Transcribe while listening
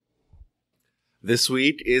This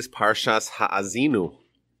week is Parshas Ha'azinu.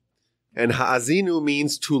 And Ha'azinu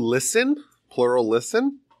means to listen, plural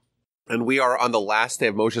listen. And we are on the last day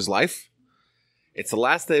of Moshe's life. It's the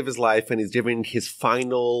last day of his life, and he's giving his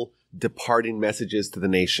final departing messages to the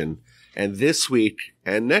nation. And this week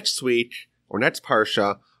and next week, or next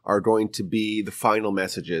Parsha, are going to be the final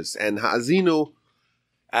messages. And Ha'azinu,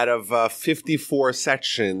 out of 54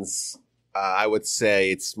 sections, I would say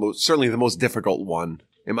it's certainly the most difficult one,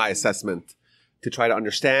 in my assessment, to try to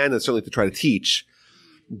understand and certainly to try to teach,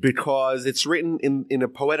 because it's written in a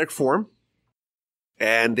poetic form,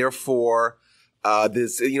 and therefore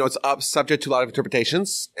it's subject to a lot of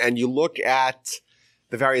interpretations. And you look at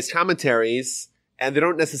the various commentaries, and they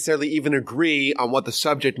don't necessarily even agree on what the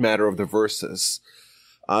subject matter of the verse is.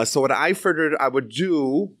 So what I figured I would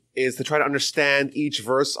do is to try to understand each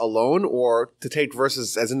verse alone, or to take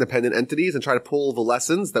verses as independent entities and try to pull the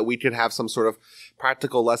lessons that we could have some sort of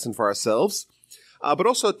practical lesson for ourselves. But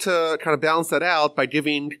also to kind of balance that out by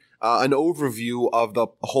giving an overview of the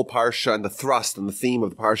whole Parsha and the thrust and the theme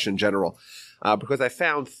of the Parsha in general. Because I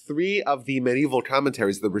found three of the medieval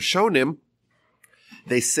commentaries, the Rishonim,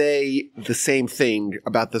 they say the same thing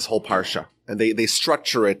about this whole Parsha, and they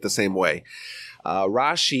structure it the same way.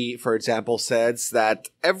 Rashi, for example, says that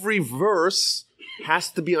every verse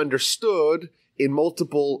has to be understood in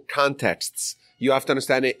multiple contexts. You have to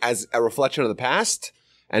understand it as a reflection of the past,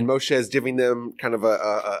 and Moshe is giving them kind of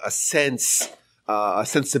a sense, a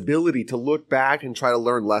sensibility to look back and try to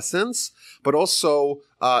learn lessons, but also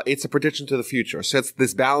it's a prediction to the future. So it's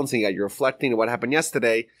this balancing act. You're reflecting on what happened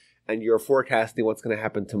yesterday, and you're forecasting what's going to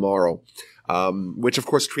happen tomorrow, which of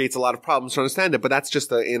course creates a lot of problems to understand it, but that's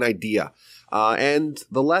just an idea. And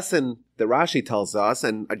the lesson that Rashi tells us,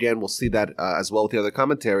 and again we'll see that as well with the other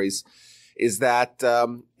commentaries, is that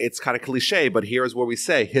it's kind of cliche, but here's where we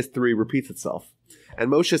say history repeats itself. And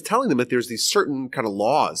Moshe is telling them that there's these certain kind of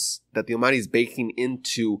laws that the Almighty is baking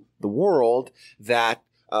into the world that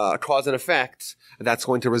cause and effect that's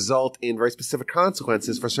going to result in very specific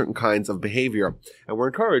consequences for certain kinds of behavior. And we're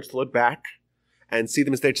encouraged to look back and see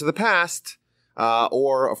the mistakes of the past,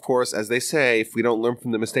 or, of course, as they say, if we don't learn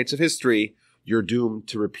from the mistakes of history, you're doomed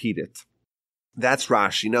to repeat it. That's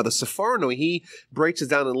Rashi. Now, the Sefarno, he breaks it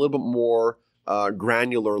down in a little bit more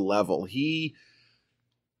granular level. He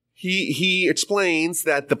explains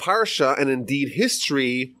that the Parsha, and indeed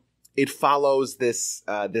history, it follows this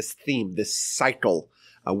theme, this cycle,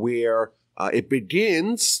 where it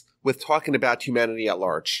begins with talking about humanity at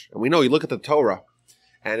large. And we know, you look at the Torah,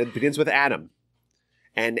 and it begins with Adam.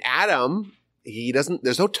 And Adam,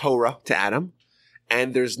 there's no Torah to Adam,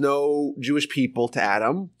 and there's no Jewish people to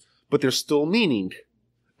Adam, but there's still meaning.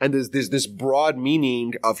 And there's this broad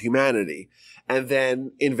meaning of humanity. And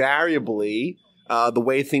then invariably, the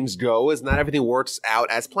way things go is not everything works out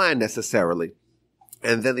as planned necessarily.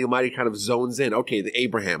 And then the Almighty kind of zones in, okay, the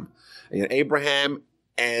Abraham,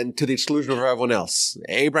 and to the exclusion of everyone else.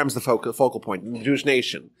 Abraham's the focal point in the Jewish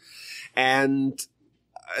nation. And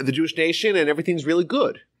the Jewish nation, and everything's really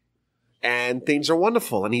good. And things are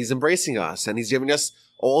wonderful, and he's embracing us, and he's giving us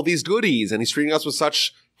all these goodies, and he's treating us with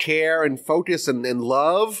such care and focus and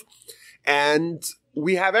love. And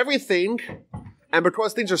we have everything, and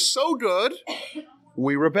because things are so good,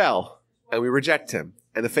 we rebel, and we reject him.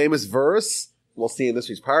 And the famous verse, we'll see in this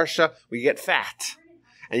week's Parsha, we get fat.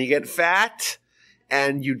 And you get fat,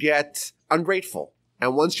 and you get ungrateful.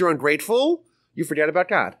 And once you're ungrateful, you forget about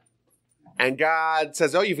God. And God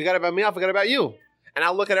says, oh, you forgot about me, I'll forget about you. And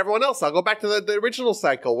I'll look at everyone else. I'll go back to the original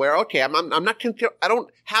cycle where, okay, I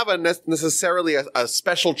don't have necessarily a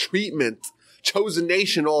special treatment, chosen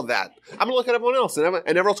nation, all of that. I'm going to look at everyone else, and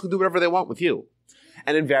everyone else can do whatever they want with you.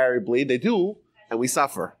 And invariably, they do, and we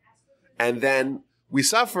suffer. And then we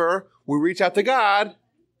suffer, we reach out to God,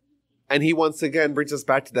 and he once again brings us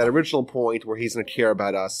back to that original point where he's going to care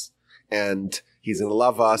about us, and he's going to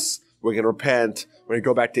love us, we're going to repent, we're going to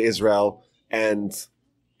go back to Israel, and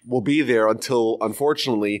we'll be there until,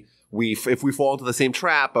 unfortunately, if we fall into the same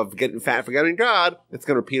trap of getting fat, forgetting God, it's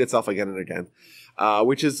going to repeat itself again and again.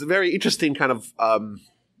 Which is a very interesting kind of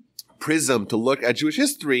prism to look at Jewish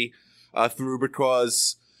history through,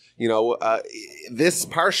 because, this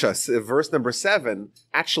Parsha, verse number 7,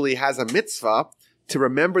 actually has a mitzvah to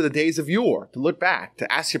remember the days of yore, to look back,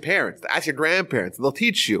 to ask your parents, to ask your grandparents, and they'll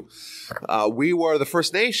teach you. We were the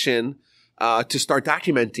first nation to start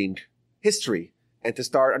documenting history and to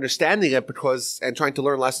start understanding it and trying to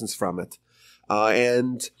learn lessons from it.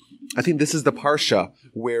 And I think this is the Parsha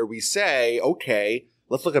where we say, okay,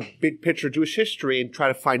 let's look at big picture Jewish history and try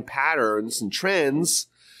to find patterns and trends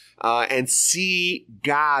and see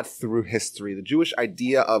God through history. The Jewish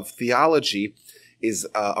idea of theology is,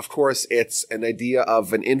 of course, it's an idea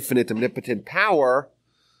of an infinite, omnipotent power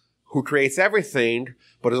who creates everything,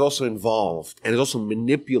 but is also involved and is also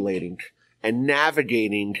manipulating and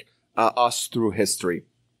navigating us through history.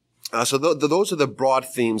 So those are the broad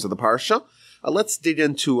themes of the Parsha. Let's dig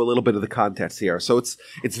into a little bit of the context here. So it's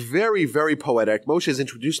very, very poetic. Moshe is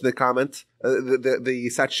introducing the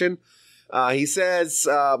section. He says,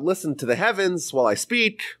 listen to the heavens while I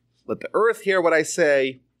speak. Let the earth hear what I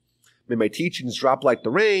say. May my teachings drop like the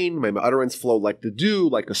rain. May my utterance flow like the dew,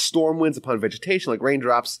 like a storm winds upon vegetation, like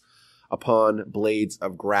raindrops upon blades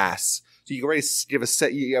of grass. So you can already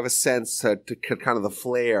you have a sense to kind of the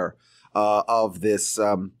flair of this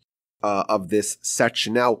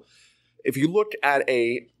section. Now, if you look at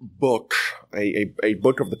a book, a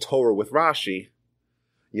book of the Torah with Rashi,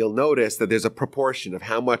 you'll notice that there's a proportion of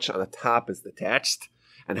how much on the top is the text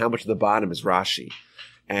and how much at the bottom is Rashi.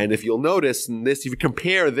 And if you'll notice in this, if you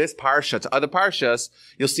compare this parsha to other parshas,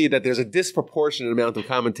 you'll see that there's a disproportionate amount of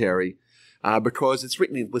commentary because it's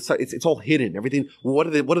written, it's all hidden. Everything. What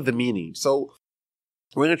are the meanings? So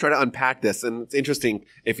we're going to try to unpack this, and it's interesting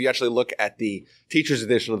if you actually look at the teacher's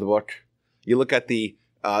edition of the book. You look at the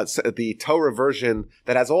Torah version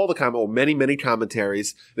that has all the many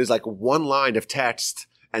commentaries. There's like one line of text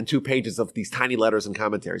and 2 pages of these tiny letters and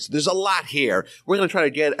commentaries. So there's a lot here. We're going to try to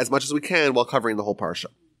get as much as we can while covering the whole parsha.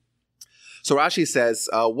 So Rashi says,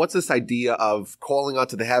 what's this idea of calling out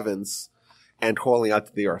to the heavens and calling out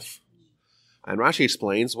to the earth? And Rashi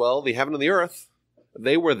explains, well, the heaven and the earth,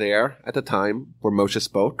 they were there at the time where Moshe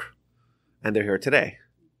spoke, and they're here today.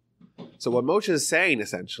 So what Moshe is saying,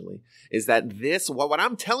 essentially, is that what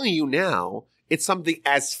I'm telling you now, it's something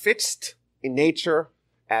as fixed in nature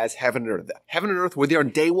as heaven and earth. Heaven and earth were there on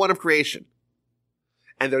day one of creation.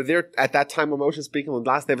 And they're there at that time when Moshe is speaking on the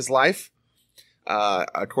last day of his life.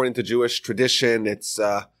 According to Jewish tradition, it's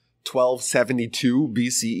 1272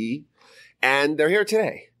 BCE. And they're here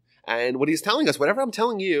today. And what he's telling us, whatever I'm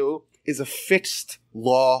telling you, is a fixed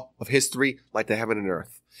law of history like the heaven and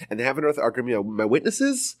earth. And the heaven and earth are going to be my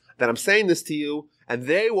witnesses that I'm saying this to you. And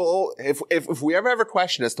they will, if we ever have a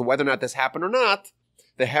question as to whether or not this happened or not,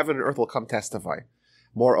 the heaven and earth will come testify.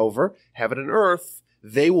 Moreover, heaven and earth,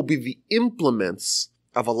 they will be the implements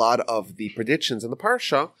of a lot of the predictions in the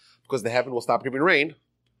Parsha, because the heaven will stop giving rain,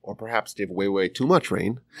 or perhaps give way too much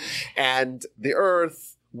rain, and the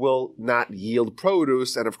earth will not yield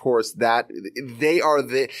produce, and of course that they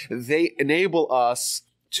enable us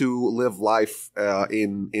to live life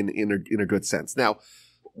in a good sense. Now,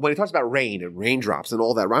 when he talks about rain and raindrops and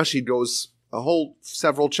all that, Rashi goes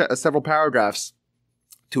several paragraphs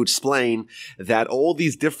to explain that all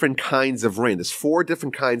these different kinds of rain, there's 4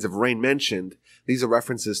 different kinds of rain mentioned. These are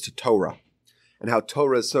references to Torah, and how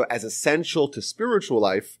Torah is so as essential to spiritual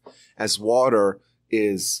life as water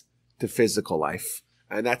is to physical life.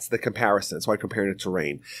 And that's the comparison. That's why I'm comparing it to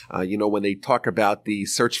rain. When they talk about the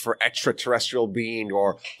search for extraterrestrial being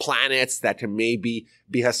or planets that can maybe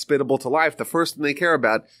be hospitable to life, the first thing they care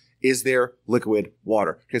about is their liquid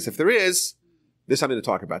water. Because if there is, there's something to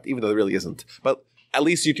talk about, even though there really isn't. But at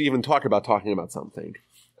least you can even talk about talking about something.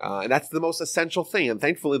 And that's the most essential thing. And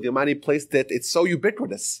thankfully, the Almighty placed it, it's so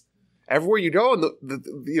ubiquitous. Everywhere you go,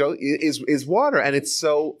 is water. And it's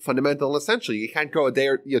so fundamental and essential. You can't go a day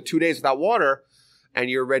or 2 days without water, and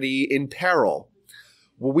you're already in peril.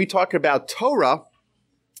 When we talk about Torah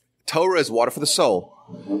is water for the soul.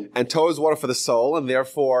 And Torah is water for the soul, and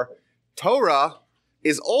therefore Torah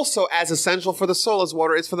is also as essential for the soul as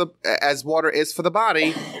water is for the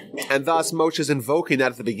body. And thus Moshe is invoking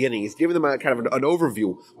that at the beginning. He's giving them a kind of an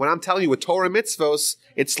overview. When I'm telling you with Torah mitzvos,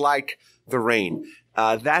 it's like the rain.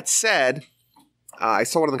 That said, I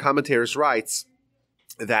saw one of the commentators writes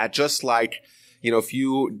that just like, if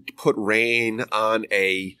you put rain on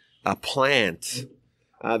a plant,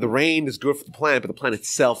 the rain is good for the plant, but the plant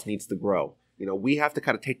itself needs to grow. We have to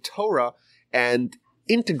kind of take Torah and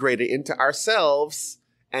integrate it into ourselves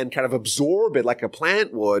and kind of absorb it like a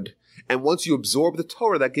plant would. And once you absorb the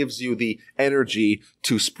Torah, that gives you the energy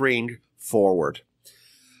to spring forward.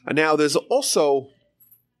 And now there's also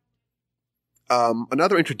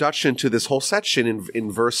another introduction to this whole section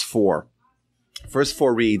in verse 4. Verse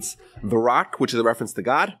 4 reads, the rock, which is a reference to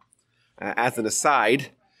God, as an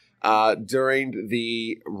aside, during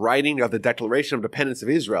the writing of the Declaration of Independence of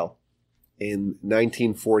Israel in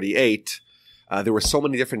 1948, there were so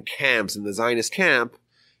many different camps in the Zionist camp,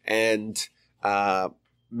 and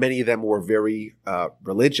many of them were very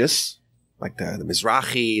religious, like the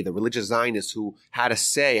Mizrahi, the religious Zionists, who had a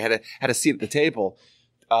seat at the table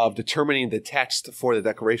of determining the text for the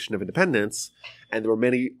Declaration of Independence, and there were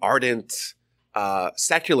many ardent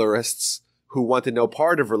secularists who wanted no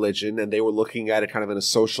part of religion, and they were looking at it kind of in a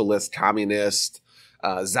socialist, communist,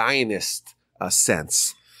 Zionist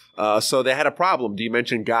sense. So they had a problem. Do you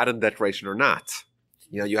mention God in the Declaration or not?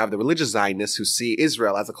 You have the religious Zionists who see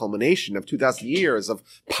Israel as a culmination of 2,000 years of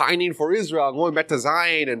pining for Israel and going back to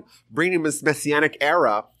Zion and bringing this messianic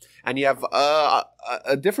era. And you have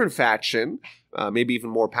a different faction, maybe even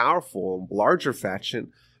more powerful, larger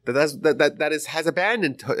faction that has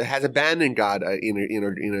abandoned God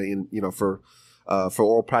for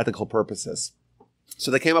all practical purposes.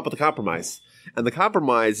 So they came up with a compromise, and the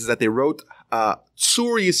compromise is that they wrote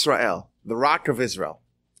Tzur Yisrael, the Rock of Israel,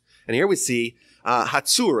 and here we see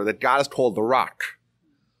Hatzur, that God is called the Rock,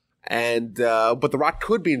 and but the Rock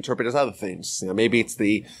could be interpreted as other things. Maybe it's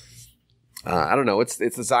the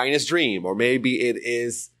it's the Zionist dream, or maybe it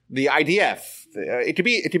is the IDF. It could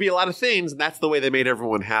be a lot of things, and that's the way they made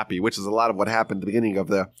everyone happy, which is a lot of what happened at the beginning of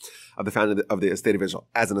the founding of the state of Israel.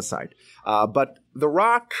 As an aside, but the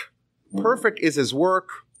Rock, perfect is his work.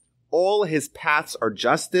 All his paths are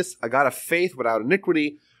justice. A God of faith without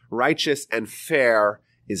iniquity, righteous and fair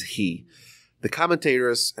is he. The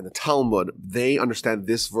commentators and the Talmud, they understand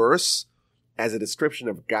this verse as a description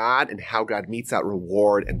of God and how God metes out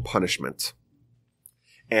reward and punishment,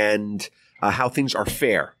 and how things are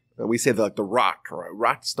fair. We say that, like the rock, right?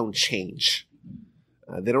 Rocks don't change.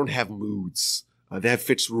 They don't have moods. They have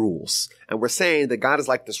fixed rules. And we're saying that God is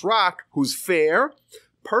like this rock who's fair,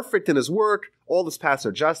 perfect in his work. All his paths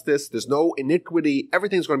are justice. There's no iniquity.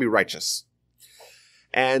 Everything's going to be righteous.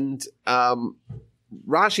 And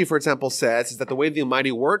Rashi, for example, says is that the way the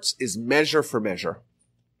Almighty works is measure for measure.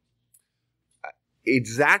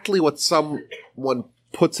 Exactly what someone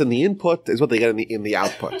puts in the input is what they get in the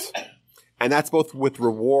output. And that's both with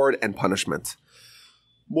reward and punishment.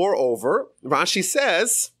 Moreover, Rashi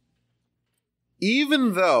says,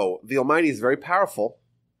 even though the Almighty is very powerful,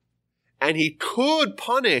 and he could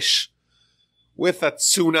punish with a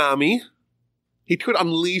tsunami, he could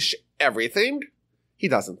unleash everything, he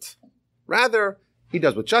doesn't. Rather, he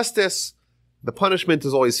does with justice. The punishment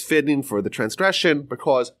is always fitting for the transgression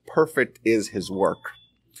because perfect is his work.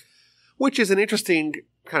 Which is an interesting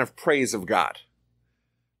kind of praise of God.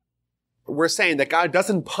 We're saying that God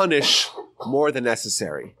doesn't punish more than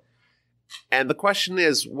necessary. And the question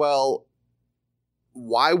is, well,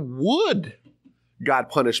 why would God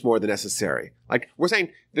punish more than necessary? Like, we're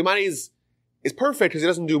saying the Almighty is perfect because he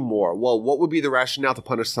doesn't do more. Well, what would be the rationale to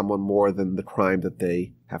punish someone more than the crime that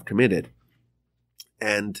they have committed?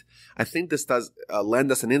 And I think this does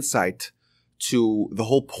lend us an insight to the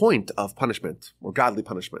whole point of punishment, or godly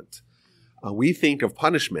punishment. We think of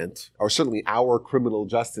punishment, or certainly our criminal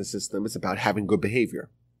justice system, is about having good behavior.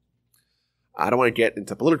 I don't want to get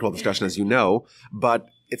into political discussion, as you know, but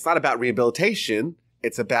it's not about rehabilitation.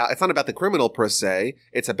 It's not about the criminal per se.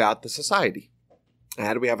 It's about the society.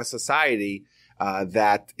 How do we have a society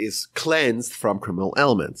that is cleansed from criminal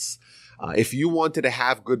elements? If you wanted to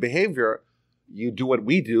have good behavior, you do what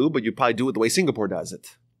we do, but you probably do it the way Singapore does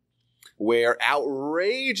it, where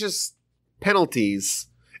outrageous penalties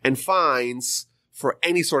and fines for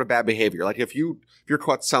any sort of bad behavior. Like if you're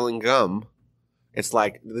caught selling gum, it's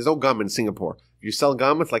like, there's no gum in Singapore. If you sell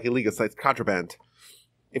gum, it's like illegal. It's like contraband.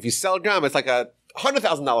 If you sell gum, it's like a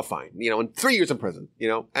 $100,000 fine, and 3 years in prison,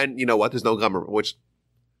 and you know what? There's no gum, which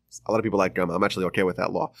a lot of people like gum. I'm actually okay with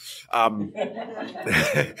that law.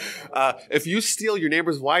 If you steal your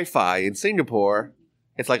neighbor's Wi-Fi in Singapore,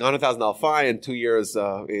 it's like $100,000 fine and 2 years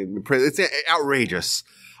in prison. It's outrageous.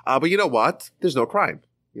 But you know what? There's no crime.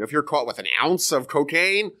 If you're caught with an ounce of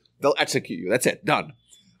cocaine, they'll execute you. That's it. Done.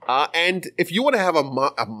 And if you want to have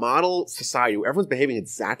a model society where everyone's behaving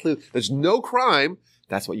exactly, there's no crime,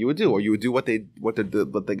 that's what you would do. Or you would do what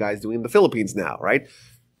the guys doing in the Philippines now, right?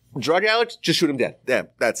 Drug addicts, just shoot them dead.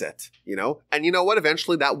 That's it. And you know what?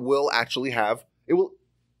 Eventually that will actually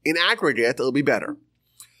in aggregate, it'll be better.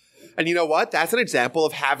 And you know what? That's an example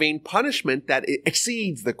of having punishment that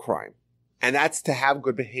exceeds the crime. And that's to have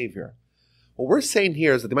good behavior. What we're saying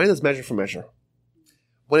here is that the Almighty does measure for measure.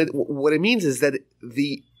 What it means is that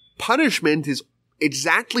the punishment is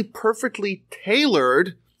exactly perfectly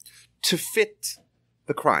tailored to fit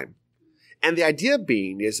the crime. And the idea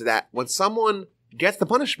being is that when someone gets the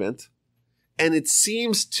punishment and it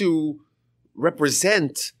seems to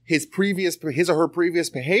represent his or her previous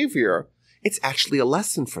behavior, it's actually a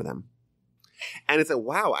lesson for them. And it's like,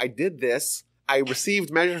 wow, I did this. I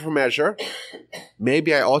received measure for measure.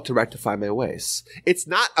 Maybe I ought to rectify my ways. It's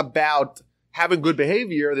not about having good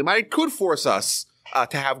behavior. The Almighty could force us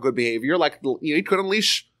to have good behavior. Like, he could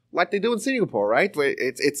unleash like they do in Singapore, right? Where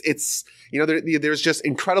it's there's just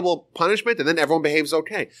incredible punishment, and then everyone behaves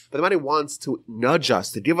okay. But the Almighty wants to nudge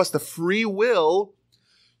us, to give us the free will,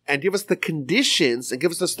 and give us the conditions, and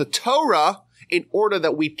give us the Torah in order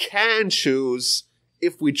that we can choose.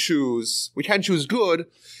 If we choose, we can choose good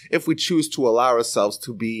if we choose to allow ourselves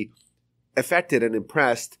to be affected and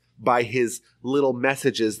impressed by his little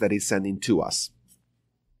messages that he's sending to us.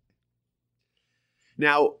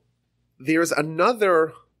 Now, there's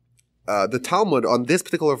another, the Talmud on this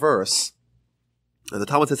particular verse, the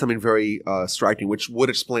Talmud says something very striking, which would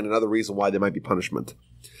explain another reason why there might be punishment.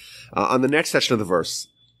 On the next section of the verse,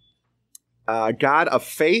 God of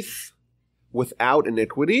faith without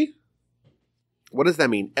iniquity. What does that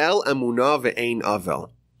mean? El emunah ve'ein avel.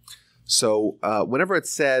 So whenever it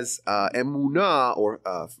says emunah, or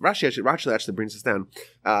Rashi actually brings this down,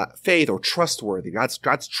 faith or trustworthy. God's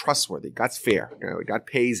trustworthy. God's fair. God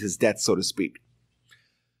pays his debts, so to speak.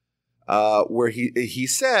 Where he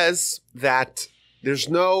says that there's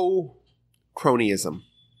no cronyism.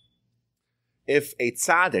 If a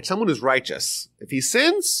tzaddik, someone who's righteous, if he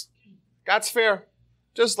sins, God's fair.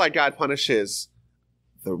 Just like God punishes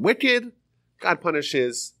the wicked, God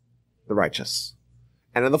punishes the righteous.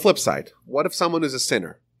 And on the flip side, what if someone is a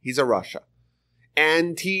sinner? He's a rasha.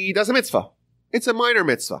 And he does a mitzvah. It's a minor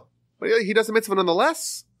mitzvah. But he does a mitzvah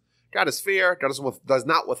nonetheless. God is fair. God does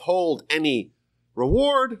not withhold any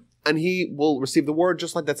reward. And he will receive the word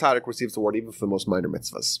just like the tzaddik receives the word, even for the most minor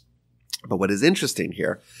mitzvahs. But what is interesting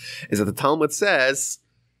here is that the Talmud says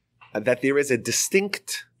that there is a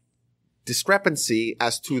distinct discrepancy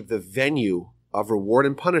as to the venue of reward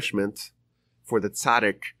and punishment for the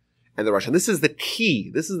tzaddik and the rasha. And this is the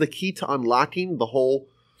key. This is the key to unlocking the whole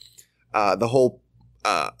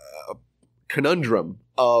conundrum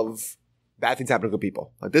of bad things happening to good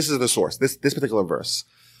people. Like, this is the source. This particular verse.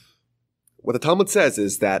 What the Talmud says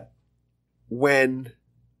is that when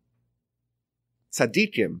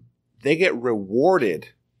tzaddikim, they get rewarded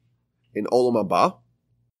in Olam Haba,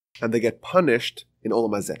 and they get punished in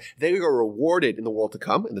Olam Hazeh. They are rewarded in the world to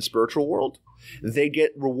come, in the spiritual world. They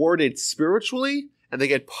get rewarded spiritually, and they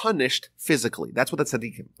get punished physically. That's what the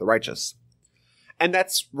tzaddikim, the righteous. And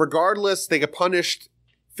that's regardless, they get punished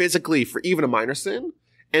physically for even a minor sin,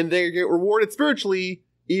 and they get rewarded spiritually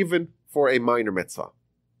even for a minor mitzvah.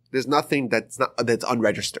 There's nothing that's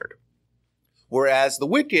unregistered. Whereas the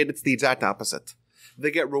wicked, it's the exact opposite.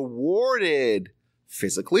 They get rewarded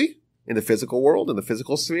physically, in the physical world, in the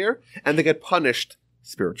physical sphere, and they get punished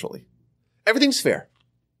spiritually. Everything's fair.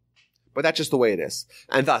 But that's just the way it is.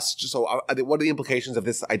 And thus, what are the implications of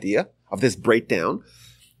this idea, of this breakdown?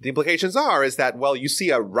 The implications is that, well, you see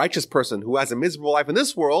a righteous person who has a miserable life in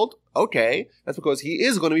this world, okay, that's because he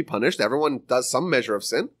is going to be punished. Everyone does some measure of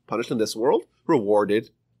sin, punished in this world, rewarded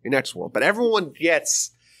in next world. But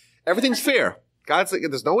everything's fair.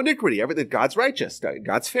 There's no iniquity. God's righteous.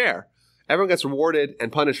 God's fair. Everyone gets rewarded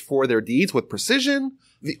and punished for their deeds with precision.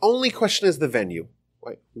 The only question is the venue.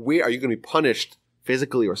 Right? Where are you going to be punished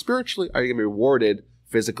physically or spiritually? Are you going to be rewarded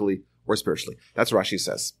physically or spiritually? That's what Rashi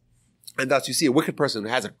says. And thus you see a wicked person who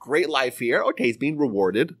has a great life here. Okay, he's being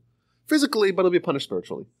rewarded physically, but he'll be punished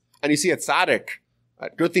spiritually. And you see a tzaddik,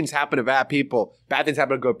 good things happen to bad people, bad things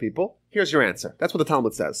happen to good people. Here's your answer. That's what the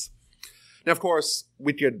Talmud says. Now, of course,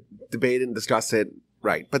 we could debate and discuss it.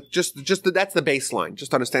 Right, but just that's the baseline. Just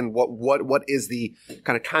to understand what is the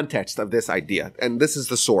kind of context of this idea, and this is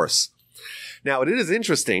the source. Now, it is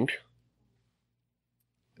interesting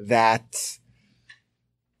that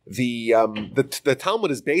the Talmud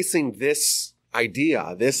is basing this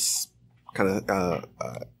idea, this kind of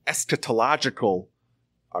eschatological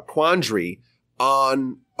quandary,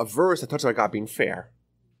 on a verse that talks about God being fair.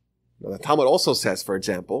 Now, the Talmud also says, for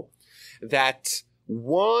example, that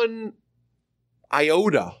one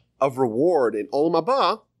iota of reward in Olam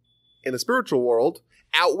Haba, in the spiritual world,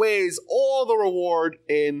 outweighs all the reward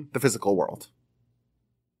in the physical world.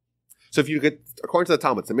 So if you get, according to the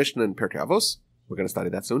Talmud, the Mishnah and Pirkei Avos, we're going to study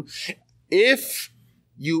that soon, if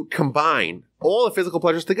you combine all the physical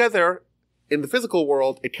pleasures together in the physical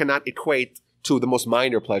world, it cannot equate to the most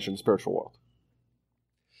minor pleasure in the spiritual world.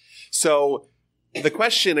 So the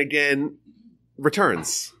question again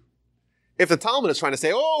returns. If the Talmud is trying to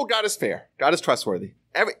say, oh, God is fair, God is trustworthy,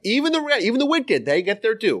 even the wicked, they get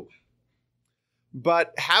their due.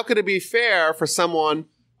 But how could it be fair for someone,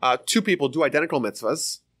 two people do identical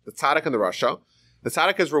mitzvahs, the tzaddik and the rasha? The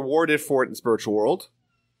tzaddik is rewarded for it in the spiritual world,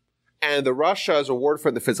 and the rasha is rewarded for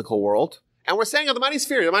it in the physical world. And we're saying, oh, the money's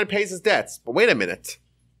fair, the money pays his debts. But wait a minute.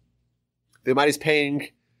 The money's paying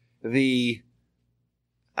the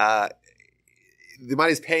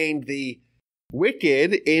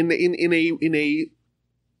wicked in a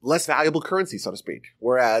less valuable currency, so to speak,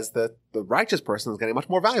 whereas the righteous person is getting much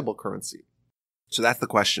more valuable currency. So that's the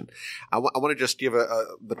question. I want to just give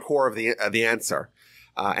the core of the answer,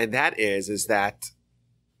 and that is that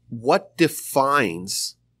what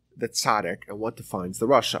defines the tzaddik and what defines the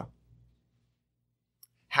rasha?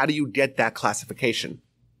 How do you get that classification?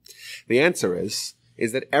 The answer is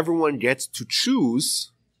that everyone gets to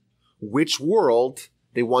choose which world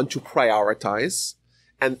they want to prioritize.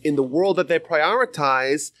 And in the world that they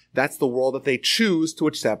prioritize, that's the world that they choose to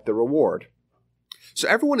accept the reward. So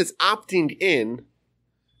everyone is opting in,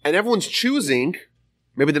 and everyone's choosing.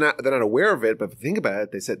 Maybe they're not aware of it, but if you think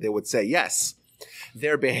about it, they would say yes.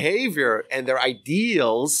 Their behavior and their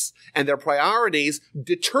ideals and their priorities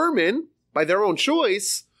determine by their own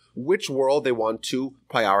choice which world they want to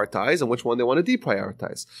prioritize and which one they want to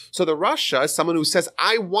deprioritize. So the rasha is someone who says,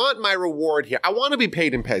 I want my reward here. I want to be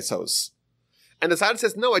paid in pesos. And the tzaddik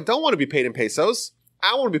says, no, I don't want to be paid in pesos.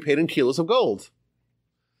 I want to be paid in kilos of gold.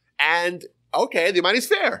 And okay, the Almighty is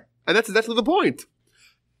fair. And that's exactly the point.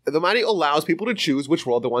 The Almighty allows people to choose which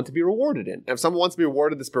world they want to be rewarded in. And if someone wants to be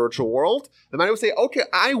rewarded in the spiritual world, the Almighty will say, okay,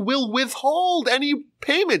 I will withhold any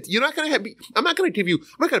payment. I'm not going to pay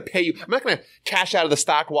you. I'm not going to cash out of the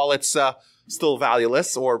stock while it's still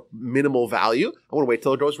valueless or minimal value. I want to wait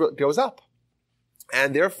till it goes up.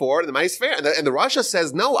 And therefore, the Almighty is fair. And the rasha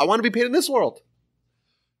says, no, I want to be paid in this world.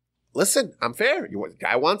 Listen, I'm fair. The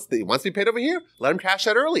guy wants to be paid over here. Let him cash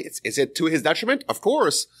out early. Is it to his detriment? Of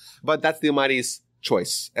course. But that's the Almighty's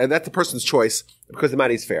choice. And that's the person's choice because the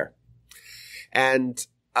Almighty is fair. And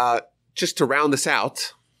just to round this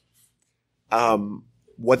out,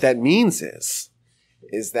 what that means is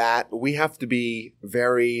that we have to be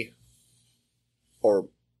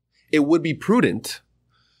it would be prudent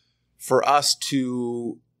for us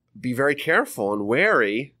to be very careful and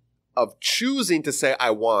wary of choosing to say,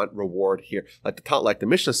 I want reward here. Like the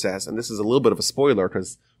Mishnah says, and this is a little bit of a spoiler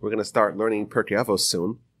because we're going to start learning Pirkei Avos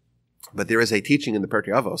soon, but there is a teaching in the Pirkei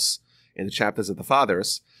Avos, in the chapters of the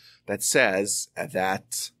Fathers, that says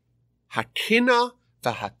that Hakina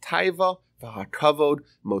v'hataiva v'hakavod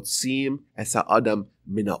motzim es ha'adam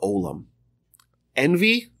min ha'olam.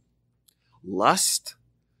 Envy, lust,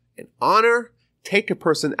 and honor take a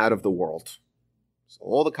person out of the world. So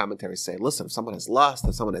all the commentaries say, listen, if someone has lust,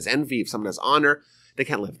 if someone has envy, if someone has honor, they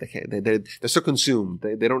can't live. They're so consumed.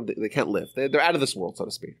 They can't live. They're out of this world, so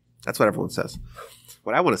to speak. That's what everyone says.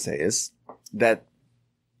 What I want to say is that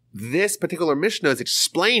this particular Mishnah is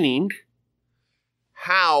explaining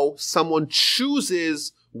how someone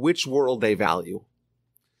chooses which world they value.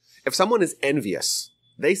 If someone is envious,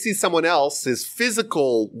 they see someone else's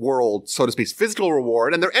physical world, so to speak, physical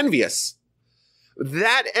reward, and they're envious.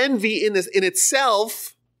 That envy in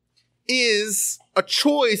itself is a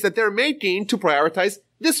choice that they're making to prioritize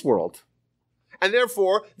this world. And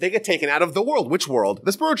therefore, they get taken out of the world. Which world?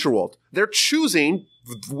 The spiritual world. They're choosing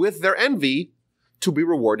with their envy to be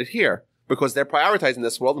rewarded here because they're prioritizing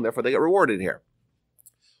this world and therefore they get rewarded here.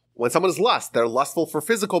 When someone is lust, they're lustful for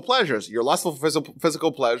physical pleasures. You're lustful for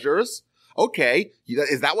physical pleasures. Okay.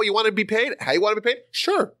 Is that what you want to be paid? How you want to be paid?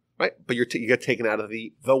 Sure. Right? But you get taken out of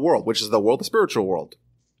the world, which is the world, the spiritual world.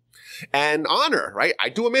 And honor, right? I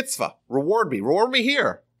do a mitzvah. Reward me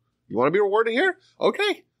here. You want to be rewarded here?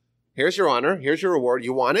 Okay. Here's your honor. Here's your reward.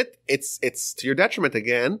 You want it? It's to your detriment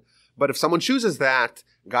again. But if someone chooses that,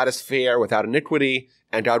 God is fair without iniquity,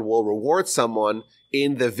 and God will reward someone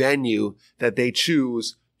in the venue that they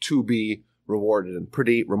choose to be rewarded. And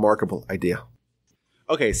pretty remarkable idea.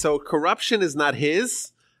 Okay, so corruption is not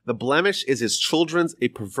his. The blemish is his children's, a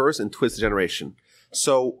perverse and twisted generation.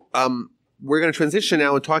 So we're going to transition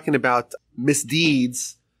now and talking about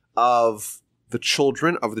misdeeds of the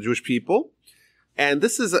children of the Jewish people. And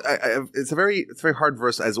this is it's a very hard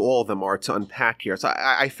verse, as all of them are, to unpack here. So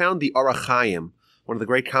I found the Orach Chaim, one of the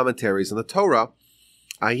great commentaries in the Torah.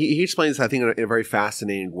 He explains, I think, in a very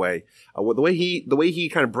fascinating way. The way he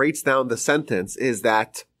kind of breaks down the sentence is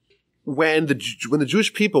that when the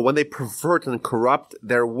Jewish people, when they pervert and corrupt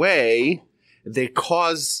their way, they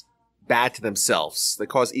cause bad to themselves. They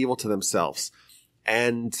cause evil to themselves.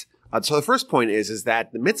 And so the first point is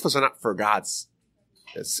that the mitzvahs are not for God's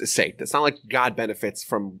sake. It's not like God benefits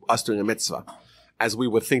from us doing a mitzvah, as we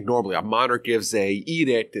would think normally. A monarch gives a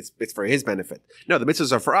edict, it's for his benefit. No, the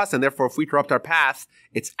mitzvahs are for us, and therefore if we corrupt our path,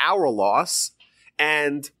 it's our loss.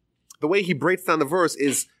 And the way he breaks down the verse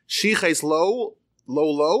is shiches lo,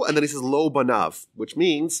 and then he says lo banav, which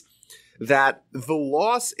means that the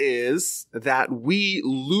loss is that we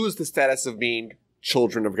lose the status of being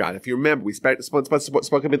children of God. If you remember, we spoke at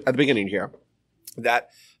the beginning here that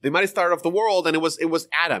the Almighty started off the world, and it was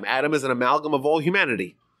Adam. Adam is an amalgam of all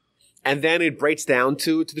humanity. And then it breaks down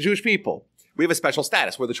to the Jewish people. We have a special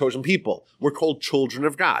status. We're the chosen people. We're called children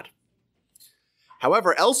of God.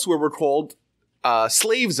 However, elsewhere we're called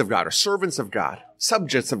slaves of God or servants of God,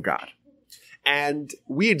 subjects of God. And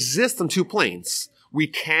we exist on two planes. We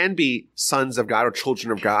can be sons of God or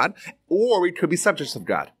children of God, or we could be subjects of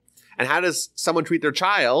God. And how does someone treat their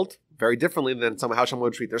child? Very differently than how someone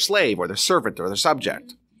would treat their slave or their servant or their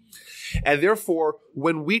subject. And therefore,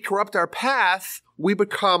 when we corrupt our path, we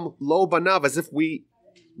become lo banav, as if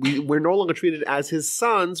we're no longer treated as his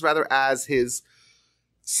sons, rather as his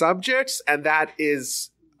subjects. And that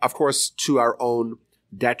is, of course, to our own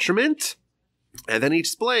detriment. And then he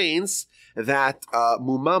explains that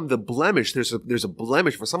mumam, the blemish, there's a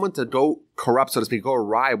blemish for someone to go corrupt, so to speak, go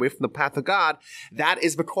awry, away from the path of God. That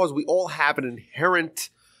is because we all have an inherent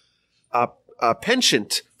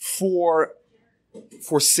penchant for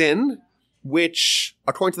sin, which,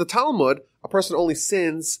 according to the Talmud, a person only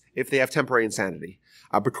sins if they have temporary insanity.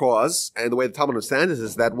 Because, and the way the Talmud understands this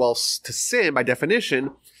is that, well, to sin, by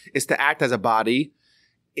definition, is to act as a body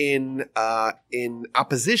in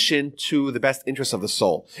opposition to the best interests of the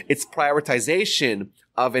soul. It's prioritization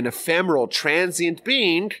of an ephemeral, transient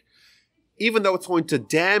being, even though it's going to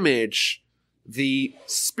damage the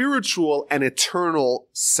spiritual and eternal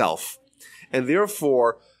self. And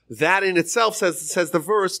therefore, that in itself, says the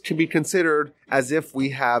verse, can be considered as if we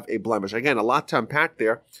have a blemish. Again, a lot to unpack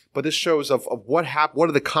there, but this shows of what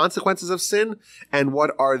are the consequences of sin, and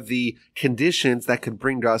what are the conditions that could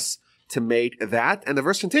bring us to make that. And the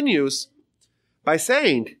verse continues by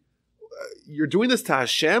saying, you're doing this to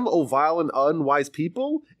Hashem, O vile and unwise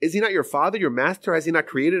people? Is he not your father, your master? Has he not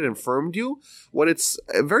created and formed you? When it's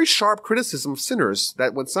a very sharp criticism of sinners,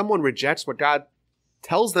 that when someone rejects what God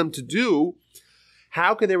tells them to do,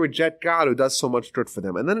 how can they reject God who does so much good for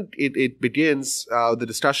them? And then it begins the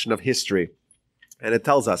discussion of history. And it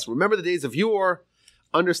tells us, remember the days of yore,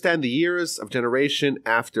 understand the years of generation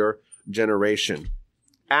after generation.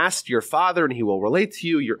 Ask your father and he will relate to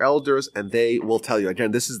you, your elders, and they will tell you.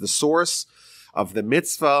 Again, this is the source of the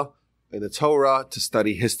mitzvah in the Torah to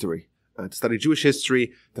study history, to study Jewish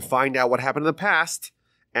history, to find out what happened in the past,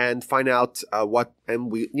 and find out a lot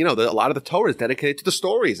of the Torah is dedicated to the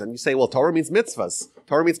stories. And you say, well, Torah means mitzvahs.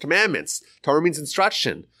 Torah means commandments. Torah means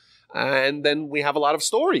instruction. And then we have a lot of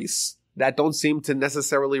stories that don't seem to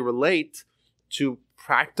necessarily relate to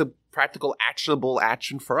practical, actionable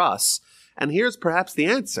action for us. And here's perhaps the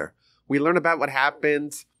answer. We learn about what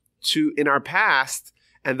happened in our past,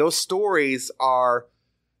 and those stories are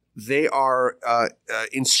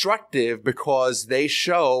instructive because they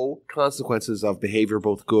show consequences of behavior,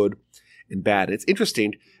 both good and bad. It's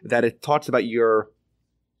interesting that it talks about your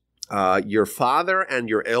father and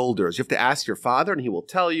your elders. You have to ask your father, and he will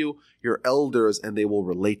tell you, your elders, and they will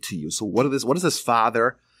relate to you. So what is this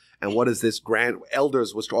father, and what is this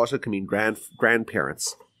elders, which also can mean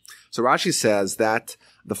grandparents? So Rashi says that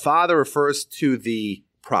the father refers to the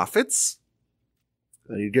prophets,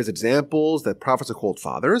 and he gives examples that prophets are called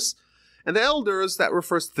fathers, and the elders, that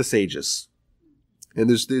refers to the sages. And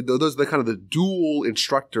those are the kind of the dual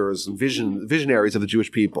instructors and visionaries of the Jewish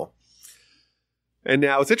people. And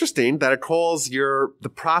now it's interesting that it calls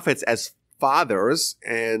the prophets as fathers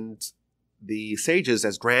and the sages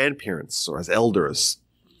as grandparents or as elders.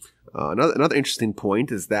 Another interesting point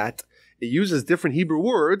is that it uses different Hebrew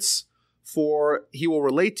words for he will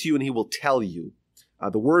relate to you and he will tell you.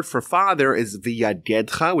 The word for father is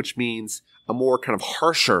v'yadgedcha, which means a more kind of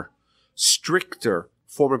harsher, stricter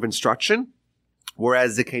form of instruction.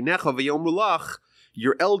 Whereas zekeinecha v'yomru,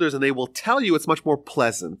 your elders, and they will tell you, it's much more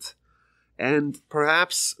pleasant. And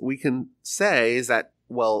perhaps we can say is that,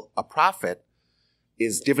 well, a prophet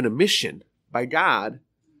is given a mission by God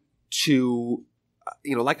to,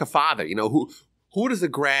 like a father, who does a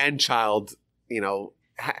grandchild,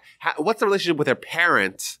 what's the relationship with their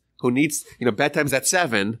parent who needs, bedtime's at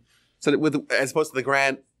 7, so that as opposed to the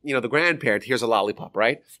grandparent, here's a lollipop,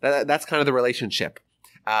 right? That's kind of the relationship.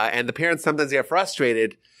 And the parents sometimes get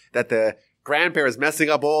frustrated that the grandparent is messing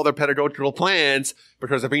up all their pedagogical plans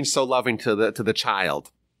because they're being so loving to the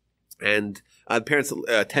child. And the parents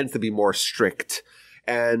tends to be more strict.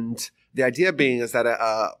 And the idea being is that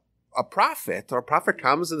a prophet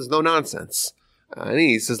comes and there's no nonsense. And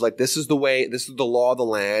he says, this is the way, this is the law of the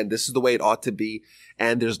land, this is the way it ought to be,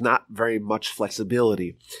 and there's not very much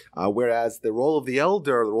flexibility. Whereas the role of the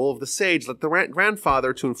elder, the role of the sage, like the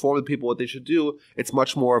grandfather, to inform the people what they should do, it's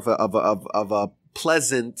much more of a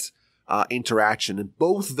pleasant interaction. And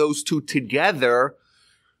both those two together,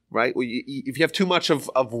 right? If you have too much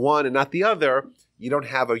of one and not the other, you don't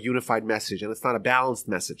have a unified message, and it's not a balanced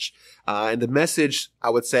message. And the message,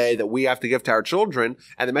 I would say, that we have to give to our children,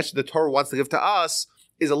 and the message the Torah wants to give to us,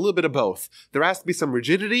 is a little bit of both. There has to be some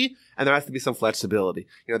rigidity, and there has to be some flexibility.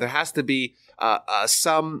 There has to be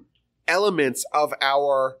some elements of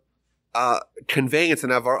our conveyance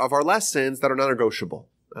and of our lessons that are non-negotiable.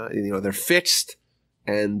 They're fixed,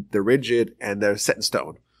 and they're rigid, and they're set in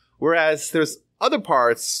stone. Whereas there's other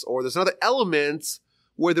parts, or there's other elements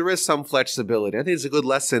where there is some flexibility. I think it's a good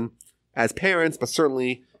lesson as parents, but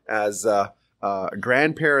certainly as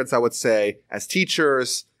grandparents, I would say, as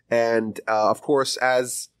teachers, and of course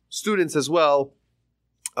as students as well,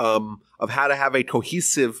 of how to have a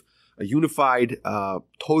cohesive, a unified,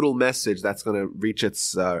 total message that's going to reach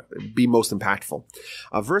its, be most impactful.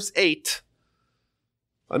 Verse 8,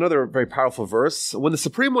 another very powerful verse. When the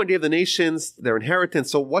Supreme One gave the nations their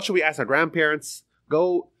inheritance, so what should we ask our grandparents?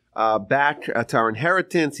 Go back to our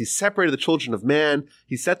inheritance. He separated the children of man.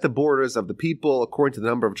 He set the borders of the people according to the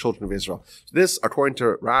number of children of Israel. So this, according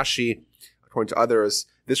to Rashi, according to others,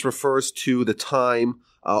 this refers to the time,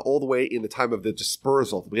 all the way in the time of the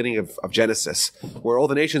dispersal, the beginning of Genesis, where all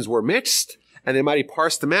the nations were mixed, and the Almighty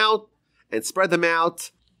parsed them out and spread them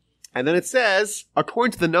out. And then it says,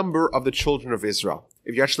 according to the number of the children of Israel.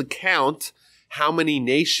 If you actually count how many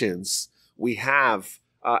nations we have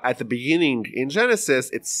at the beginning in Genesis,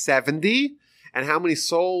 it's 70. And how many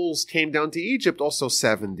souls came down to Egypt? Also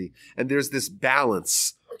 70. And there's this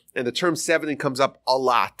balance. And the term 70 comes up a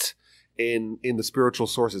lot in the spiritual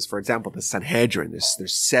sources. For example, the Sanhedrin.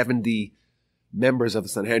 There's 70 members of the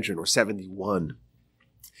Sanhedrin, or 71.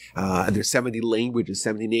 And there's 70 languages,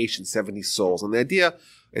 70 nations, 70 souls. And the idea,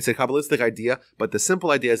 it's a Kabbalistic idea, but the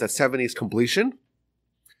simple idea is that 70 is completion.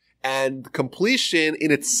 And completion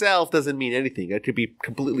in itself doesn't mean anything. It could be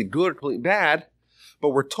completely good or completely bad. But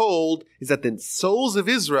we're told is that the souls of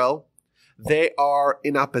Israel, they are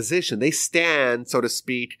in opposition. They stand, so to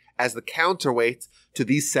speak, as the counterweight to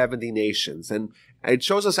these 70 nations. And it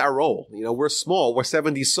shows us our role. We're small. We're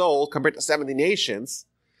 70 souls compared to 70 nations.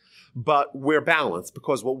 But we're balanced,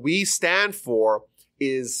 because what we stand for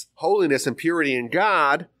is holiness and purity in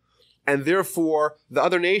God. And therefore, the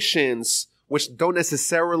other nations, which don't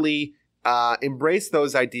necessarily embrace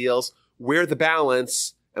those ideals, we're the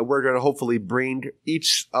balance, and we're going to hopefully bring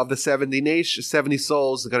each of the 70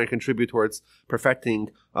 souls are going to contribute towards perfecting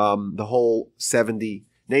the whole 70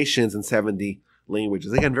 nations and 70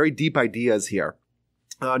 languages. Again, very deep ideas here.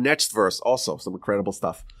 Next verse, also some incredible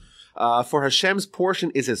stuff. For Hashem's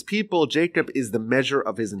portion is his people, Jacob is the measure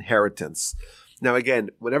of his inheritance. Now again,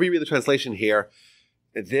 whenever you read the translation here,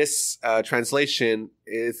 this translation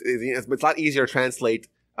it's a lot easier to translate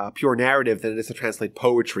pure narrative than it is to translate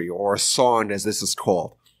poetry or a song, as this is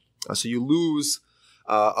called. So you lose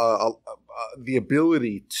the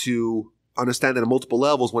ability to understand it at multiple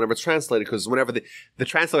levels whenever it's translated, because whenever the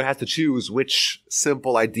translator has to choose which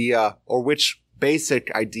simple idea or which basic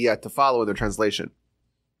idea to follow in their translation.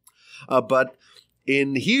 But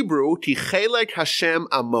in Hebrew, ki chelek Hashem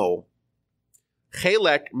amo.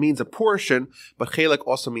 Chelek means a portion, but chelek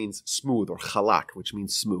also means smooth, or chalak, which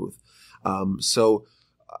means smooth. So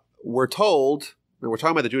we're told, and we're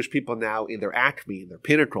talking about the Jewish people now in their acme, in their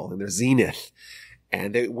pinnacle, in their zenith.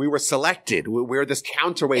 And we were selected. We're this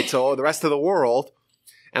counterweight to the rest of the world.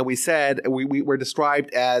 And we said, we were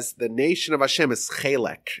described as the nation of Hashem is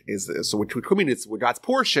chelek. So which could mean it's God's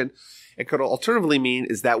portion. It could alternatively mean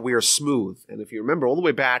is that we are smooth. And if you remember all the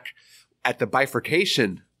way back at the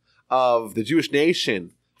bifurcation of the Jewish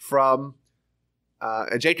nation from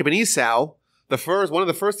Jacob and Esau, one of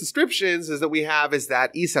the first descriptions is that we have is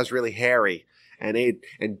that Esau's really hairy and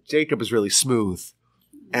Jacob is really smooth.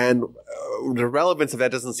 And the relevance of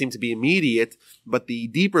that doesn't seem to be immediate, but the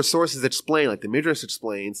deeper sources explain, like the Midrash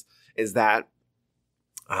explains, is that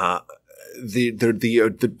of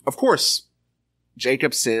course,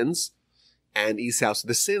 Jacob sins and Esau. So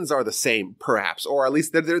the sins are the same, perhaps, or at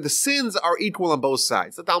least the sins are equal on both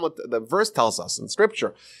sides. The verse tells us in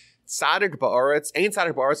Scripture, "Tzadik ba'aretz, ein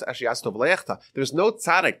tzadik ba'aretz asher ya'aseh tov le'echta." There's no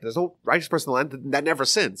tzaddik, there's no righteous person in the land that never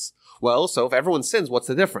sins. Well, so if everyone sins, what's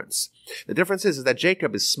the difference? The difference is that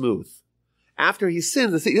Jacob is smooth. After he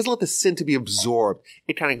sins, he doesn't let the sin to be absorbed.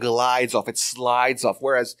 It kind of glides off, it slides off.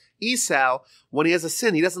 Whereas Esau, when he has a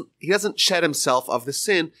sin, he doesn't shed himself of the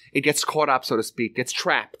sin. It gets caught up, so to speak, gets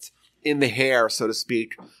trapped in the hair, so to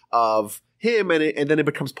speak, of him, and then it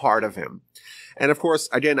becomes part of him. And of course,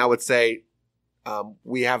 again, I would say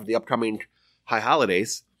we have the upcoming high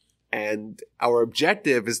holidays, and our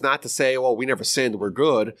objective is not to say, well, we never sinned, we're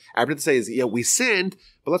good. Our objective to say is, we sinned,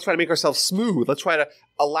 but let's try to make ourselves smooth. Let's try to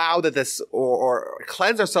allow that this, or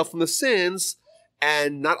cleanse ourselves from the sins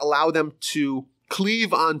and not allow them to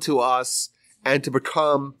cleave onto us and to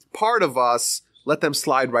become part of us, let them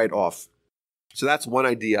slide right off. So that's one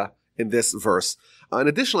idea in this verse. An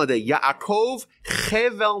additional idea, Yaakov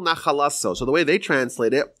chevel nachalaso. So the way they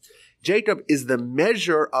translate it, Jacob is the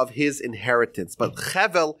measure of his inheritance. But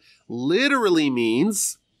chevel literally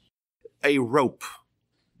means a rope.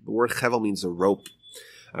 The word chevel means a rope.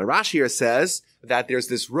 Rashi here says that there's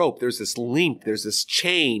this rope, there's this link, there's this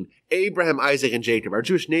chain. Abraham, Isaac, and Jacob, our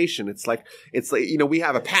Jewish nation. It's like we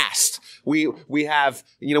have a past. We have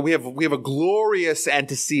a glorious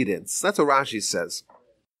antecedents. That's what Rashi says.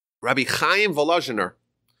 Rabbi Chaim Volozhiner,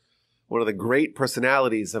 one of the great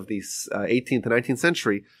personalities of the 18th and 19th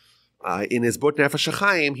century, in his book Nefesh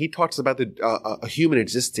HaChaim, he talks about a human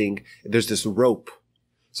existing. There's this rope,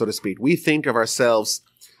 so to speak. We think of ourselves,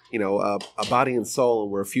 a body and soul,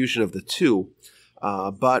 and we're a fusion of the two.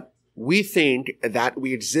 But we think that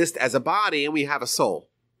we exist as a body and we have a soul.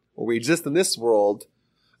 Or we exist in this world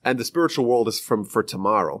and the spiritual world is for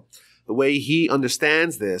tomorrow. The way he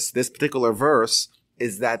understands this particular verse,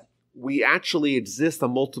 is that we actually exist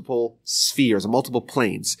on multiple spheres, on multiple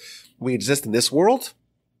planes. We exist in this world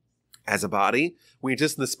as a body. We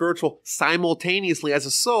exist in the spiritual simultaneously as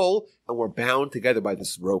a soul, and we're bound together by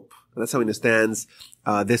this rope. And that's how he understands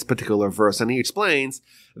this particular verse. And he explains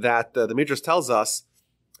that the Midrash tells us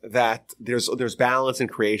that there's balance in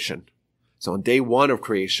creation. So on day one of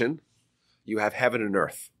creation, you have heaven and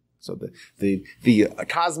earth. So the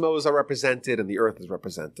cosmos are represented and the earth is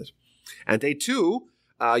represented. And day two,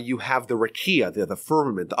 you have the rakia, the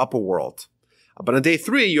firmament, the upper world. But on day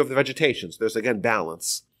three, you have the vegetation. So there's again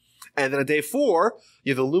balance. And then on day four,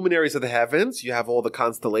 you have the luminaries of the heavens, you have all the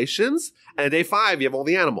constellations, and on day five, you have all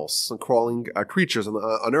the animals and crawling creatures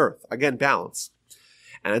on earth. Again, balance.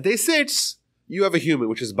 And on day six, you have a human,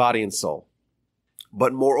 which is body and soul.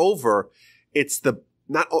 But moreover, it's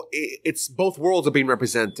both worlds are being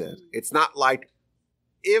represented. It's not like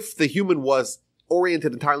if the human was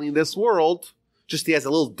oriented entirely in this world, just he has a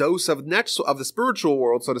little dose of the spiritual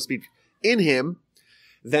world, so to speak, in him,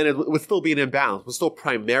 then it would still be an imbalance. We're still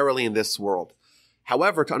primarily in this world.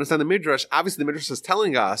 However, to understand the Midrash, obviously the Midrash is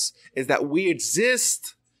telling us is that we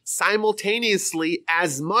exist simultaneously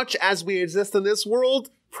as much as we exist in this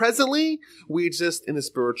world presently, we exist in the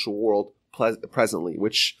spiritual world presently,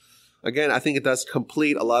 which, again, I think it does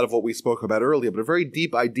complete a lot of what we spoke about earlier, but a very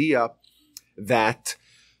deep idea that,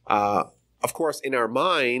 of course, in our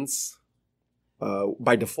minds,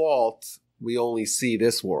 by default, we only see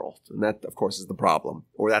this world. And that, of course, is the problem.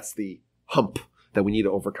 Or that's the hump that we need to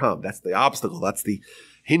overcome. That's the obstacle. That's the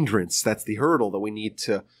hindrance. That's the hurdle that we need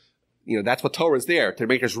to, that's what Torah is there, to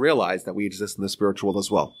make us realize that we exist in the spiritual world as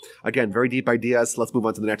well. Again, very deep ideas. Let's move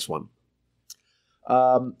on to the next one.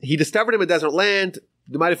 He discovered him in desert land.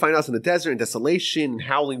 You might find us in the desert, in desolation, in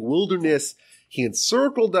howling wilderness. He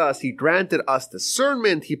encircled us. He granted us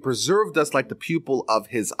discernment. He preserved us like the pupil of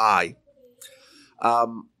his eye.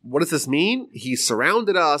 What does this mean? He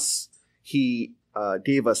surrounded us. He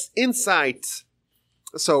gave us insight.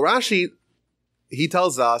 So Rashi, he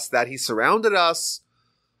tells us that he surrounded us.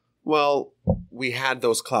 Well, we had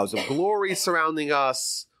those clouds of glory surrounding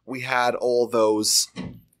us. We had all those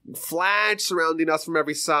flags surrounding us from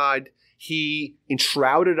every side. He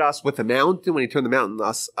enshrouded us with a mountain when he turned the mountain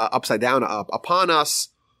upside down upon us.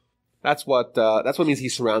 That's what means he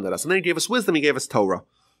surrounded us. And then he gave us wisdom. He gave us Torah.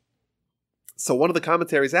 So one of the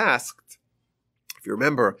commentaries asked, if you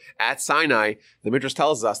remember, at Sinai, the Midrash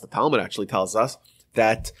tells us, the Talmud actually tells us,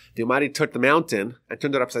 that the Almighty took the mountain and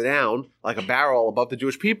turned it upside down like a barrel above the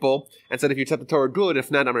Jewish people and said, if you accept the Torah, good. If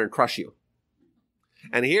not, I'm going to crush you.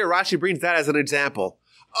 And here Rashi brings that as an example.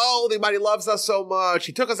 Oh, the Almighty loves us so much.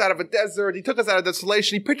 He took us out of a desert. He took us out of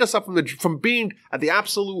desolation. He picked us up from being at the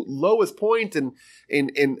absolute lowest point in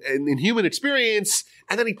human experience.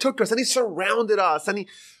 And then he took us and he surrounded us and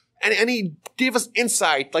he gave us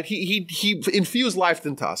insight. Like he infused life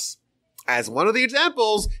into us. As one of the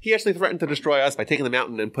examples, he actually threatened to destroy us by taking the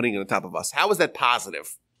mountain and putting it on top of us. How is that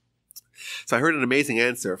positive? So I heard an amazing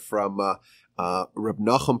answer from Reb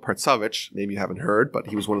Nachum Partzovich. Maybe you haven't heard, but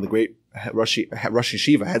he was one of the great Rosh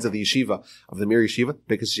Yeshiva, heads of the yeshiva, of the Mir Yeshiva,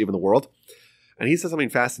 biggest yeshiva in the world. And he says something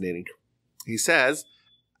fascinating. He says,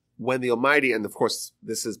 when the Almighty, and of course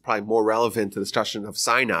this is probably more relevant to the discussion of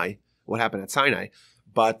Sinai, what happened at Sinai,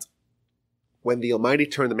 but when the Almighty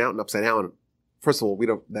turned the mountain upside down, first of all, we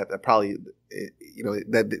don't, that probably,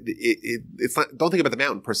 it's not, don't think about the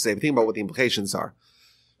mountain per se, but think about what the implications are.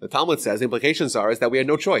 The Talmud says the implications is that we had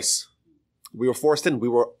no choice. We were forced in, we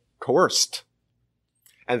were coerced.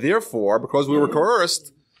 And therefore, because we were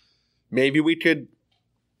coerced, maybe we could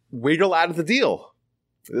wiggle out of the deal.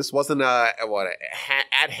 This wasn't a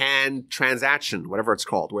bad-hand transaction, whatever it's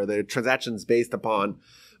called, where the transaction is based upon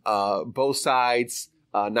both sides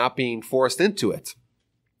not being forced into it.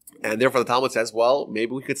 And therefore the Talmud says, well,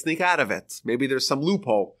 maybe we could sneak out of it. Maybe there's some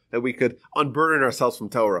loophole that we could unburden ourselves from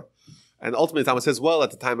Torah. And ultimately the Talmud says, well,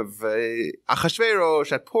 at the time of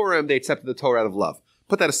Achashverosh, at Purim, they accepted the Torah out of love.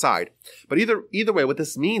 Put that aside. But either way, what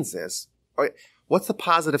this means is, what's the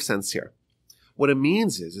positive sense here? What it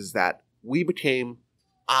means is that we became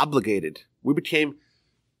obligated. We became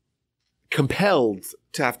compelled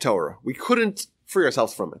to have Torah. We couldn't free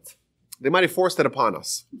ourselves from it. They might have forced it upon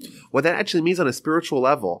us. What that actually means on a spiritual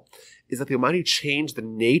level is that the Almighty changed the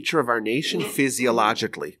nature of our nation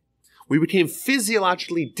physiologically. We became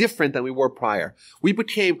physiologically different than we were prior. We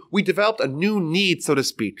developed a new need, so to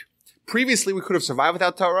speak. Previously, we could have survived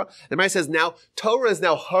without Torah. The Almighty says now, Torah is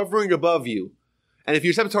now hovering above you. And if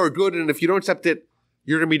you accept Torah, good, and if you don't accept it,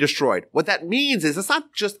 you're going to be destroyed. What that means is it's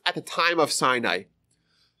not just at the time of Sinai,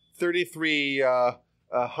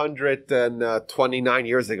 3,129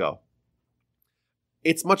 years ago.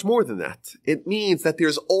 It's much more than that. It means that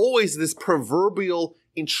there's always this proverbial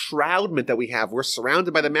enshroudment that we have. We're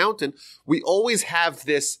surrounded by the mountain. We always have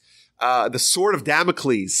this, the sword of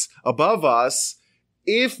Damocles above us.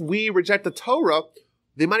 If we reject the Torah,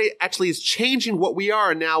 the Almighty actually is changing what we are,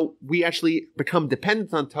 and now we actually become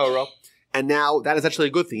dependent on Torah, and now that is actually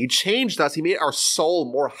a good thing. He changed us. He made our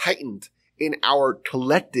soul more heightened in our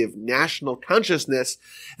collective national consciousness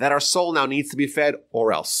that our soul now needs to be fed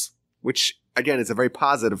or else, which again is a very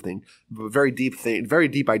positive thing, very deep thing, very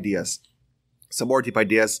deep ideas. Some more deep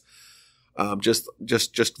ideas, just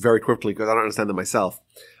very quickly because I don't understand them myself.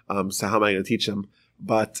 So how am I going to teach them?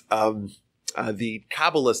 But the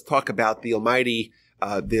Kabbalists talk about the Almighty,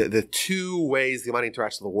 the two ways the Almighty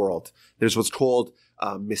interacts with the world. There's what's called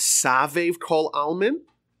Misavev Kol Almin.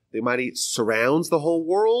 The Almighty surrounds the whole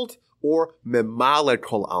world, or Memale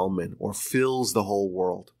Kol Almin, or fills the whole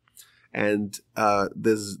world. And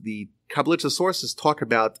there's the Kabbalistic sources talk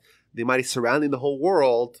about the Almighty surrounding the whole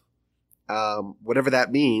world, whatever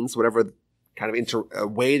that means, whatever kind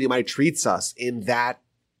of way the Almighty treats us in that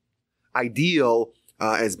ideal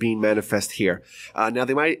as being manifest here. Now,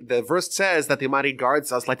 the verse says that the Almighty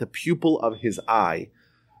guards us like the pupil of His eye.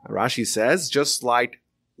 Rashi says, just like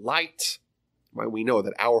light, right? We know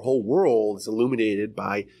that our whole world is illuminated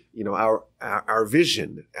by, our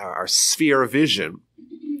vision, our sphere of vision.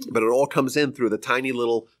 But it all comes in through the tiny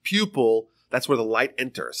little pupil. That's where the light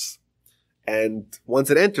enters. And once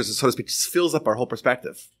it enters, it, so to speak, just fills up our whole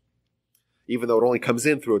perspective, even though it only comes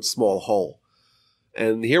in through its small hole.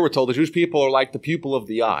 And here we're told the Jewish people are like the pupil of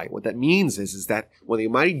the eye. What that means is that when the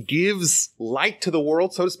Almighty gives light to the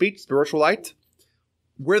world, so to speak, spiritual light,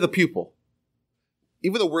 we're the pupil.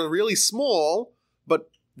 Even though we're really small, but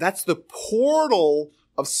that's the portal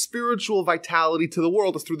of spiritual vitality to the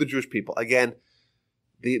world is through the Jewish people. Again,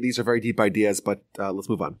 these are very deep ideas, but let's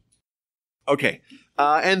move on. Okay.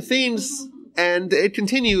 And it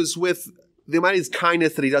continues with the Almighty's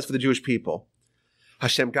kindness that He does for the Jewish people.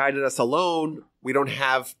 Hashem guided us alone. We don't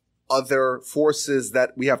have other forces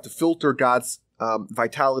that we have to filter God's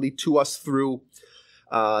vitality to us through.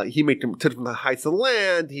 He made them from the heights of the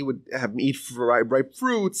land. He would have them eat ripe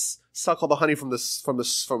fruits, suck all the honey from a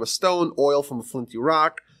stone, oil from a flinty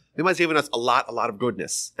rock. He might have given us a lot of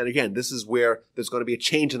goodness. And again, this is where there's going to be a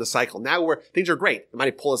change in the cycle. Now where things are great. He might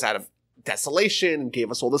have pulled us out of desolation and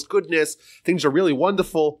gave us all this goodness. Things are really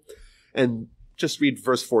wonderful. And just read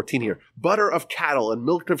verse 14 here. Butter of cattle and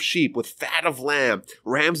milk of sheep with fat of lamb,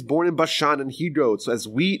 rams born in Bashan and he goats,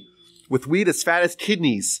 with wheat as fat as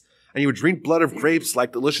kidneys. And you would drink blood of grapes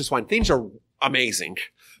like delicious wine. Things are amazing.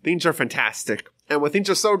 Things are fantastic. And when things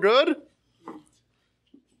are so good,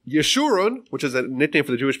 Yeshurun, which is a nickname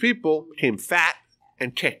for the Jewish people, became fat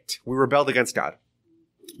and kicked. We rebelled against God.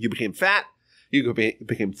 You became fat, you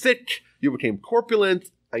became thick, you became corpulent,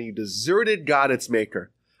 and you deserted God, its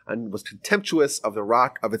maker, and was contemptuous of the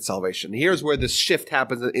rock of its salvation. Here's where this shift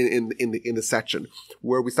happens in the section,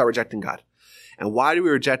 where we start rejecting God. And why do we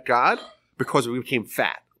reject God? Because we became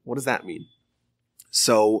fat. What does that mean?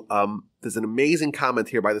 So there's an amazing comment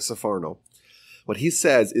here by the Seforno. What he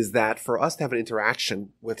says is that for us to have an interaction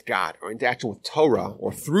with God or interaction with Torah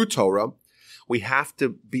or through Torah, we have to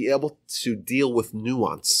be able to deal with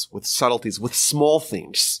nuance, with subtleties, with small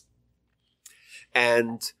things.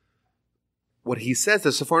 And what he says, the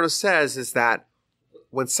Seforno says, is that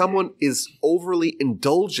when someone is overly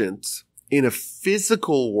indulgent in a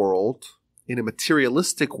physical world, in a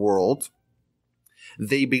materialistic world,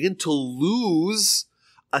 they begin to lose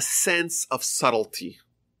a sense of subtlety.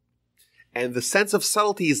 And the sense of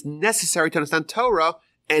subtlety is necessary to understand Torah,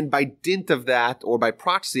 and by dint of that, or by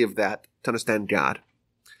proxy of that, to understand God.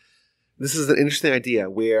 this is an interesting idea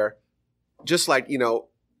where just like, to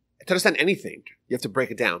understand anything, you have to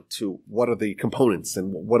break it down to what are the components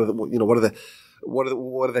and what are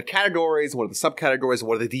the categories, what are the subcategories, and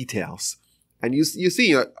what are the details. And you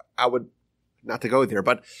see, I would not to go there,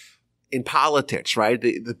 but in politics, right?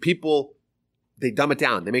 The people, they dumb it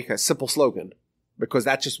down. They make a simple slogan because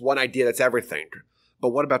that's just one idea that's everything. But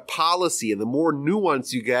what about policy? And the more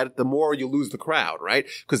nuance you get, the more you lose the crowd, right?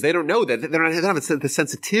 Because they don't know that. They don't have the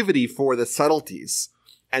sensitivity for the subtleties.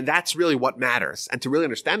 And that's really what matters. And to really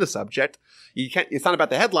understand the subject, it's not about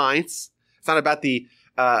the headlines. It's not about the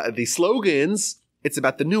slogans. It's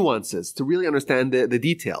about the nuances to really understand the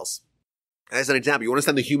details. As an example, you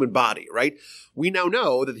understand the human body, right? We now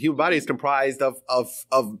know that the human body is comprised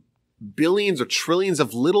of billions or trillions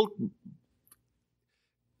of little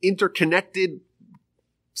interconnected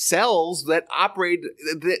cells that operate,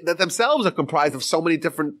 that themselves are comprised of so many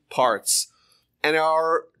different parts and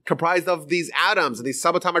are comprised of these atoms and these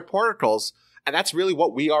subatomic particles. And that's really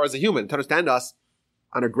what we are as a human. To understand us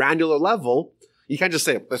on a granular level, you can't just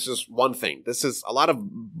say, this is one thing. This is a lot of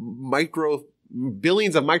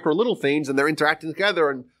billions of micro little things, and they're interacting together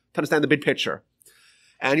and to understand the big picture.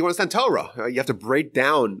 And you want to understand Torah. You have to break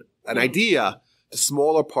down an idea to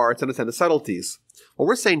smaller parts and understand the subtleties. What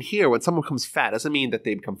we're saying here, when someone becomes fat, doesn't mean that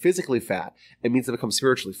they become physically fat. It means they become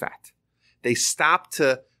spiritually fat. They stop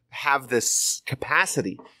to have this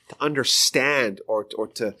capacity to understand or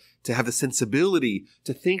to have the sensibility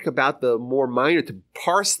to think about the more minor, to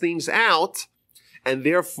parse things out, and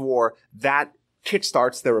therefore that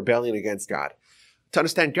kickstarts their rebellion against God. To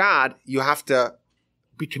understand God, you have to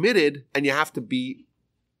be committed and you have to be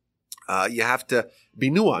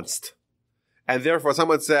nuanced. And therefore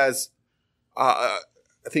someone says, I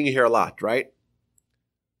think you hear a lot, right?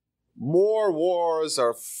 More wars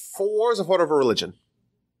are wars of whatever religion,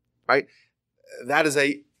 right? That is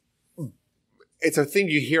it's a thing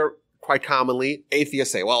you hear quite commonly.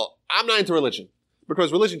 Atheists say, well, I'm not into religion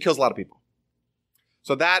because religion kills a lot of people.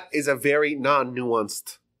 So that is a very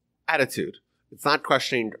non-nuanced attitude. It's not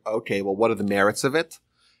questioning, okay, well, what are the merits of it?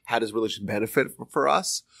 How does religion benefit for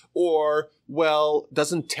us? Or, well,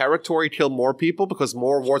 doesn't territory kill more people because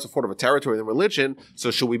more wars are fought over territory than religion? So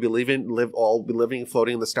should we be living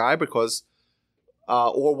floating in the sky because,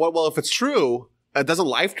 or what? Well, if it's true, doesn't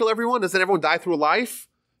life kill everyone? Doesn't everyone die through life?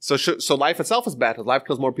 So life itself is bad because life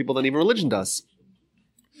kills more people than even religion does.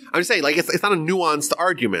 I'm just saying, like, it's not a nuanced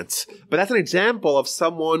argument, but that's an example of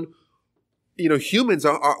someone. Humans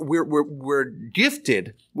we're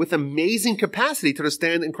gifted with amazing capacity to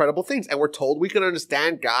understand incredible things. And we're told we can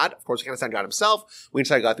understand God. Of course, we can understand God himself. We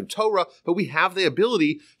understand God through Torah, but we have the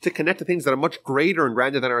ability to connect to things that are much greater and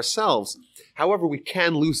grander than ourselves. However, we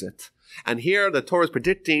can lose it. And here the Torah is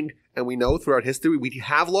predicting, and we know throughout history, we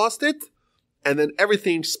have lost it. And then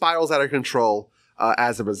everything spirals out of control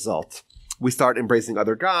as a result. We start embracing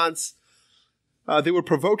other gods. They would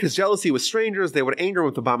provoke his jealousy with strangers. They would anger him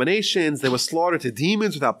with abominations. They would slaughter to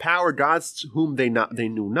demons without power, gods whom they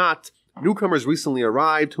knew not. Newcomers recently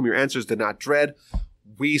arrived, whom your answers did not dread.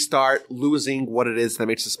 We start losing what it is that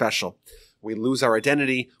makes us special. We lose our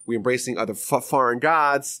identity. We're embracing other foreign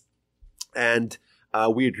gods. And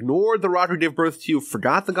we ignored the rock who gave birth to you,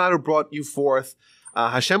 forgot the God who brought you forth.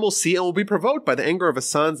 Hashem will see and will be provoked by the anger of his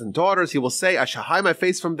sons and daughters. He will say, I shall hide my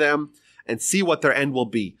face from them and see what their end will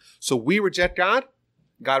be. So we reject God,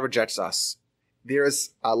 God rejects us.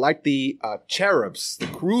 There's like the cherubs, the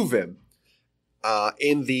keruvim,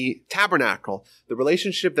 in the tabernacle. The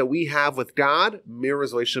relationship that we have with God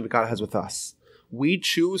mirrors the relationship that God has with us. We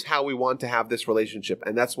choose how we want to have this relationship.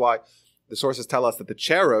 And that's why the sources tell us that the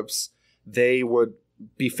cherubs, they would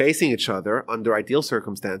be facing each other under ideal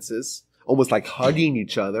circumstances, almost like hugging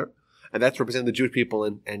each other. And that's representing the Jewish people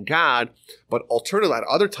and God. But alternatively, at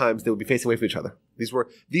other times, they would be facing away from each other. These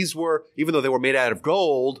were, even though they were made out of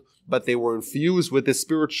gold, but they were infused with this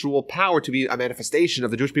spiritual power to be a manifestation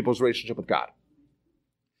of the Jewish people's relationship with God.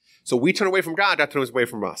 So we turn away from God, God turns away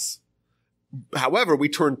from us. However, we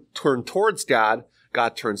turn towards God,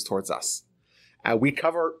 God turns towards us. And we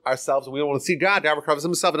cover ourselves and we don't want to see God. God covers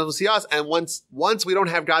himself and doesn't see us. And once we don't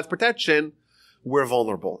have God's protection, we're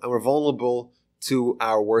vulnerable. And we're vulnerable to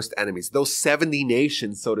our worst enemies. Those 70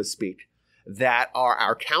 nations, so to speak, that are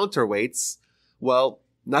our counterweights, well,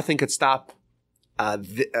 nothing could stop,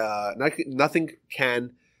 nothing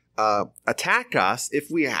can attack us if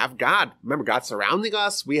we have God. Remember, God's surrounding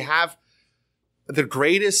us. We have the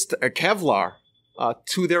greatest Kevlar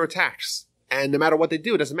to their attacks. And no matter what they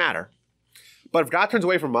do, it doesn't matter. But if God turns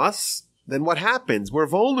away from us, then what happens? We're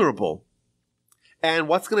vulnerable. And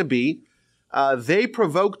what's going to be? They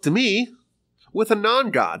provoked me with a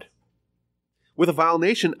non-God, With a vile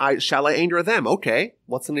nation, shall I anger them? Okay,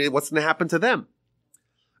 what's going to happen to them?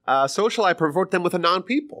 So shall I pervert them with a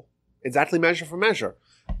non-people. Exactly measure for measure.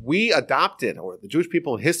 We adopted, or the Jewish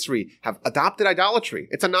people in history have adopted idolatry.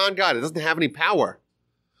 It's a non-God. It doesn't have any power.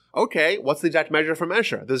 Okay, what's the exact measure for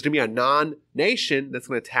measure? There's going to be a non-nation that's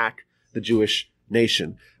going to attack the Jewish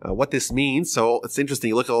nation. What this means, so it's interesting.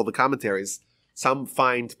 You look at all the commentaries. Some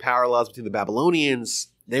find parallels between the Babylonians.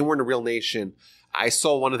 They weren't a real nation. I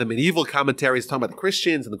saw one of the medieval commentaries talking about the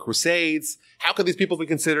Christians and the Crusades. How could these people be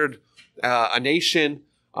considered a nation?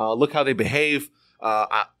 Look how they behave.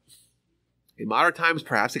 In modern times,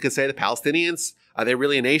 perhaps you could say the Palestinians, are they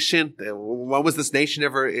really a nation? When was this nation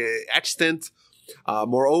ever extant?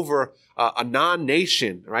 Moreover, a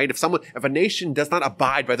non-nation, right? If a nation does not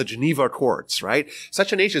abide by the Geneva Accords, right?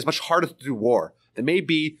 Such a nation is much harder to do war. They may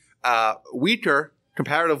be weaker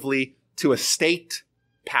comparatively to a state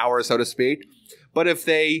power, so to speak. But if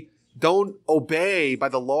they don't obey by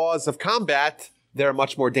the laws of combat, they're a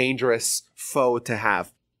much more dangerous foe to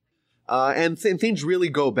have. And things really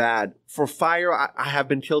go bad. For fire, I have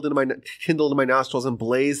been kindled in my nostrils and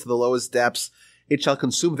blazed to the lowest depths. It shall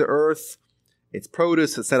consume the earth, its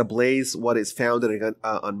produce, and set ablaze what is founded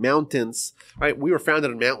on mountains. Right? We were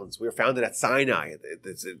founded on mountains. We were founded at Sinai.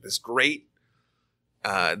 This great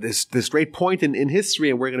point in history,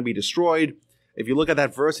 and we're going to be destroyed. If you look at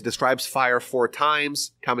that verse, it describes fire 4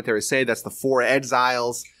 times. Commentaries say that's the 4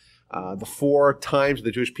 exiles. The 4 times the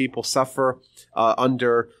Jewish people suffer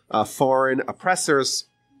under foreign oppressors,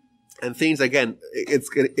 and things again.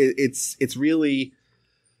 It's really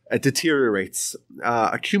deteriorates.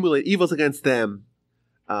 Accumulate evils against them.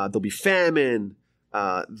 There'll be famine.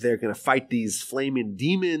 They're going to fight these flaming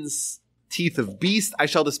demons. Teeth of beast I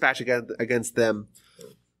shall dispatch against them.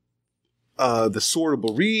 The sword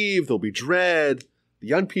will bereave. There'll be dread. The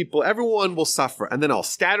young people, everyone will suffer, and then I'll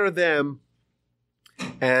scatter them.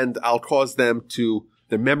 And I'll cause them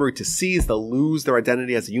their memory to cease. They'll lose their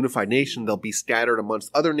identity as a unified nation. They'll be scattered amongst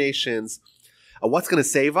other nations. What's going to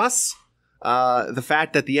save us? The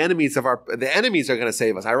fact that the enemies are going to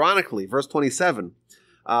save us. Ironically, verse 27.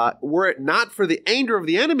 Were it not for the anger of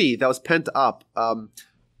the enemy that was pent up,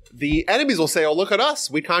 the enemies will say, "Oh, look at us.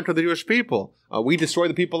 We conquered the Jewish people. We destroyed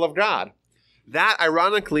the people of God." That,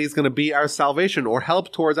 ironically, is going to be our salvation, or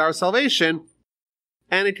help towards our salvation.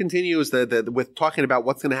 And it continues with talking about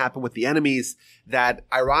what's going to happen with the enemies, that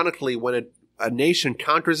ironically, when a nation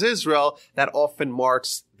conquers Israel, that often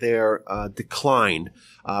marks their decline,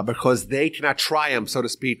 because they cannot triumph, so to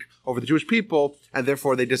speak, over the Jewish people, and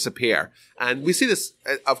therefore they disappear. And we see this,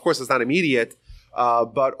 of course, it's not immediate,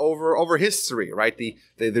 but over history, right?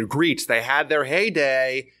 The Greeks, they had their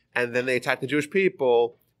heyday, and then they attacked the Jewish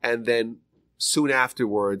people, and then soon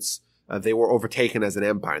afterwards, they were overtaken as an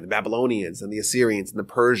empire. The Babylonians and the Assyrians and the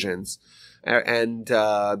Persians and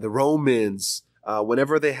the Romans,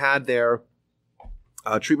 whenever they had their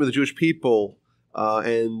treatment of the Jewish people,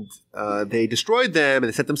 and they destroyed them and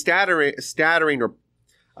they sent them scattering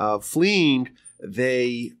or fleeing,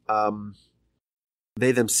 they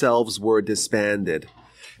themselves were disbanded.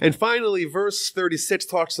 And finally, verse 36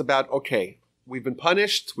 talks about, okay, we've been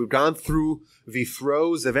punished, we've gone through the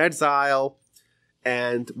throes of exile,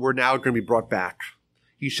 and we're now going to be brought back.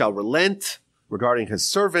 He shall relent regarding his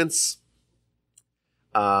servants.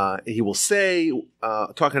 He will say,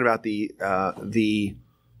 talking about the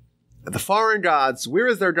foreign gods, where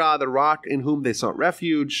is their God, the rock in whom they sought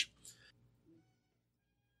refuge?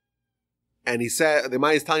 And he said, the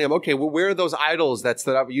mind is telling him, okay, well, where are those idols that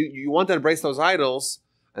stood up? You wanted to embrace those idols,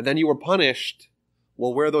 and then you were punished.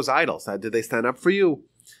 Well, where are those idols? Did they stand up for you?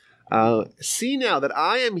 See now that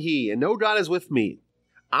I am he, and no God is with me.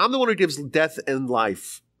 I'm the one who gives death and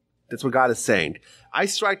life. That's what God is saying. I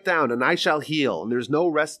strike down, and I shall heal, and there's no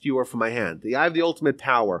rescuer from my hand. I have the ultimate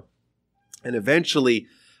power. And eventually,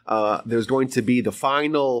 there's going to be the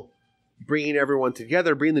final bringing everyone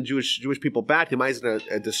together, bringing the Jewish people back. The Almighty is going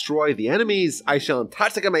to destroy the enemies. I shall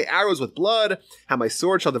intoxicate my arrows with blood, how my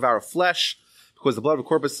sword shall devour flesh, because the blood of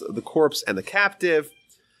the corpse and the captive.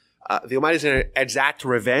 The Almighty is going to exact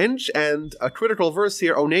revenge. And a critical verse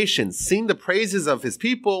here, O nations, sing the praises of his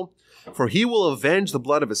people, for he will avenge the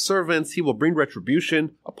blood of his servants. He will bring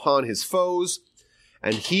retribution upon his foes,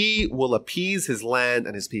 and he will appease his land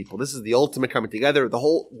and his people. This is the ultimate coming together. The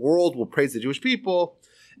whole world will praise the Jewish people,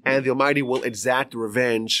 and the Almighty will exact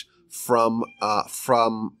revenge for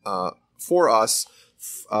us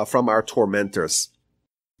from our tormentors.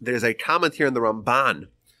 There's a comment here in the Ramban.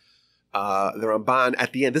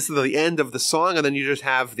 At the end. This is the end of the song, and then you just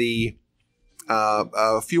have a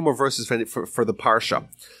few more verses for the Parsha.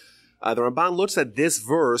 The Ramban looks at this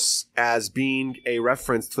verse as being a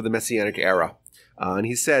reference for the Messianic era. And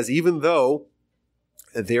he says, even though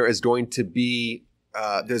there is going to be,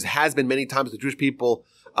 there has been many times the Jewish people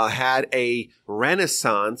had a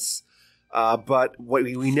renaissance, but what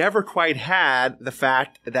we never quite had the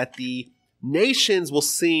fact that the nations will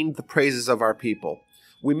sing the praises of our people.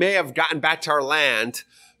 We may have gotten back to our land,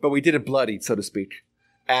 but we did it bloodied, so to speak.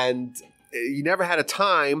 And you never had a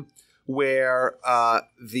time where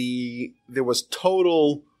there was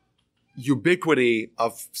total ubiquity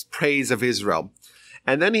of praise of Israel.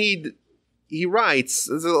 And then he writes,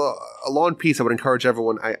 this is a long piece. I would encourage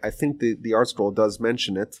everyone. I think the art scroll does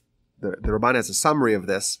mention it. The Ramban has a summary of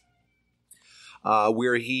this,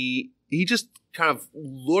 where he just kind of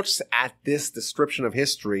looks at this description of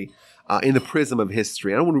history in the prism of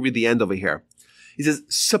history. I don't want to read the end over here. He says,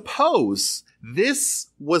 suppose this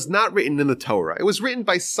was not written in the Torah. It was written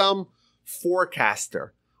by some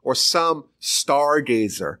forecaster or some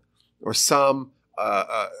stargazer or some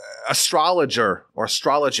astrologer or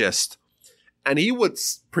astrologist, and he would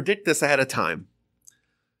predict this ahead of time.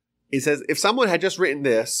 He says, if someone had just written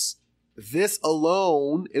this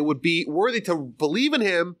alone, it would be worthy to believe in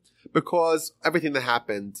him because everything that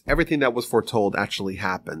happened, everything that was foretold actually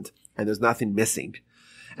happened, and there's nothing missing.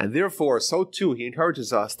 And therefore, so too, he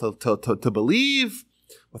encourages us to believe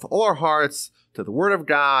with all our hearts to the word of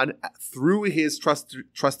God through his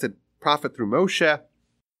trusted prophet, through Moshe,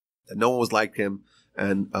 that no one was like him,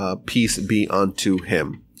 and peace be unto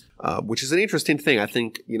him. Which is an interesting thing. I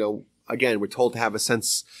think, again, we're told to have a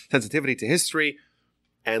sensitivity to history.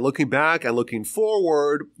 And looking back and looking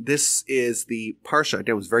forward, this is the Parsha.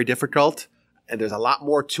 Again, it was very difficult. And there's a lot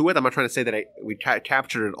more to it. I'm not trying to say that we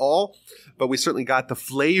captured it all, but we certainly got the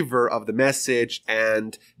flavor of the message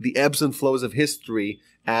and the ebbs and flows of history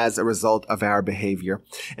as a result of our behavior.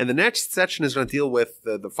 And the next section is going to deal with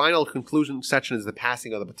the final conclusion section is the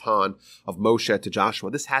passing of the baton of Moshe to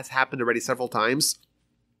Joshua. This has happened already several times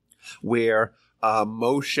where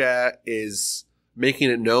Moshe is making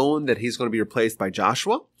it known that he's going to be replaced by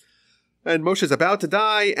Joshua. And Moshe is about to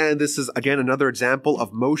die, and this is, again, another example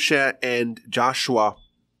of Moshe and Joshua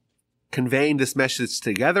conveying this message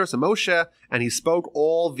together. So Moshe, and he spoke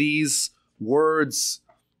all these words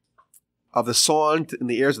of the song in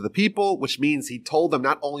the ears of the people, which means he told them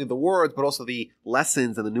not only the words, but also the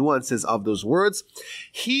lessons and the nuances of those words.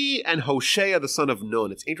 He and Hoshea, the son of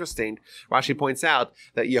Nun. It's interesting. Rashi points out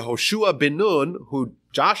that Yehoshua ben Nun,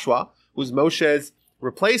 Joshua, who's Moshe's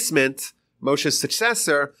replacement, Moshe's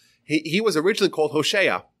successor, he was originally called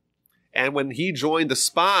Hoshea. And when he joined the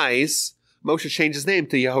spies, Moshe changed his name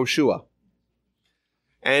to Yehoshua.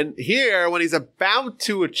 And here, when he's about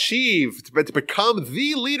to achieve, to become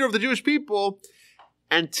the leader of the Jewish people,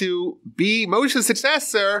 and to be Moshe's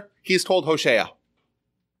successor, he's called Hoshea.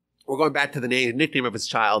 We're going back to the nickname of his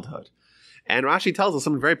childhood. And Rashi tells us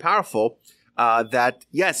something very powerful, that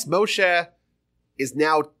yes, Moshe is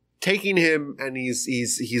now taking him and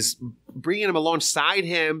he's bringing him alongside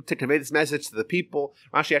him to convey this message to the people.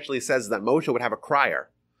 Rashi actually says that Moshe would have a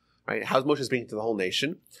crier, right? How's Moshe speaking to the whole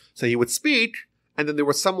nation? So he would speak, and then there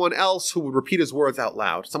was someone else who would repeat his words out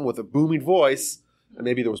loud, someone with a booming voice, and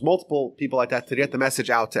maybe there was multiple people like that to get the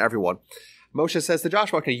message out to everyone. Moshe says to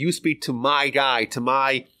Joshua, okay, you speak to my guy, to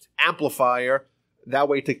my amplifier, that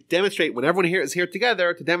way to demonstrate, when everyone here is here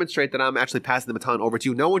together, to demonstrate that I'm actually passing the baton over to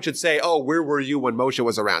you. No one should say, oh, where were you when Moshe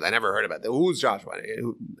was around? I never heard about that. Who's Joshua?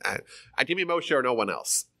 I give me Moshe or no one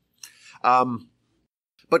else.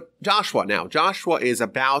 But Joshua is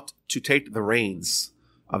about to take the reins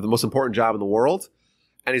of the most important job in the world,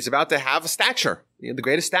 and he's about to have a stature, the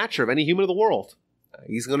greatest stature of any human in the world.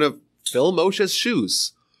 He's going to fill Moshe's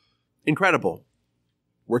shoes. Incredible.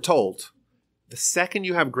 We're told. The second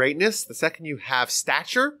you have greatness, the second you have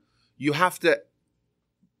stature, you have to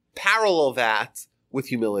parallel that with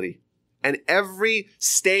humility. And every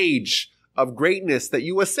stage of greatness that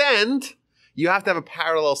you ascend, you have to have a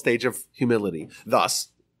parallel stage of humility.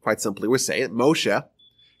 Thus, quite simply, we're saying Moshe,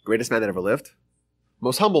 greatest man that ever lived,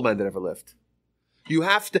 most humble man that ever lived.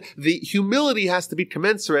 The humility has to be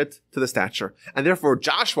commensurate to the stature. And therefore,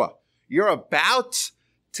 Joshua, you're about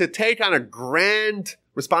to take on a grand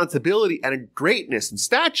responsibility and a greatness and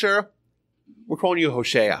stature. We're calling you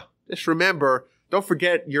Hoshea. Just remember, don't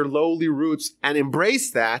forget your lowly roots and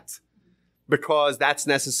embrace that, because that's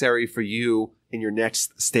necessary for you in your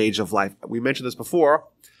next stage of life. We mentioned this before.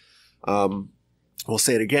 We'll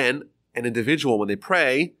say it again. An individual, when they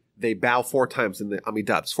pray, they bow 4 times in the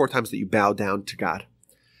Amidah. 4 times that you bow down to God.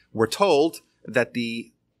 We're told that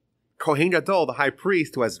the Kohen Gadol, the high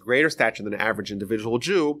priest, who has greater stature than an average individual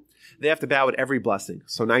Jew, they have to bow at every blessing,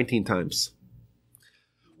 so 19 times.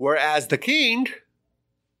 Whereas the king,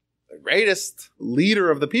 the greatest leader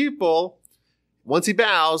of the people, once he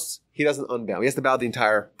bows, he doesn't unbow. He has to bow the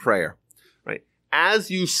entire prayer, right? As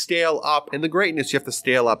you scale up in the greatness, you have to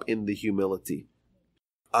scale up in the humility.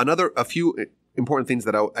 A few important things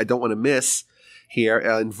that I don't want to miss here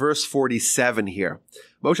in verse 47 here.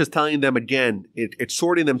 Moshe is telling them again,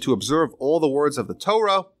 exhorting them to observe all the words of the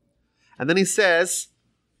Torah. And then he says,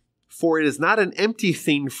 for it is not an empty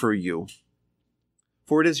thing for you,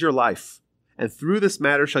 for it is your life. And through this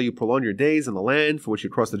matter shall you prolong your days in the land for which you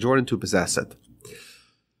cross the Jordan to possess it.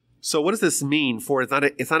 So what does this mean? For it's not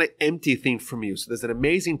an empty thing from you. So there's an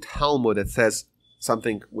amazing Talmud that says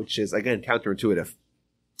something which is, again, counterintuitive.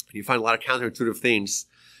 You find a lot of counterintuitive things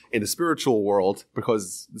in the spiritual world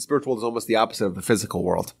because the spiritual world is almost the opposite of the physical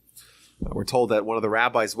world. We're told that one of the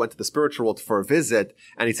rabbis went to the spiritual world for a visit,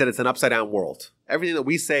 and he said it's an upside-down world. Everything that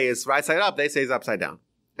we say is right side up, they say is upside down,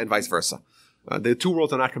 and vice versa. The two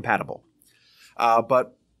worlds are not compatible.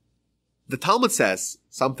 But the Talmud says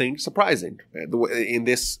something surprising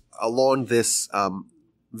along this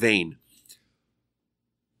vein.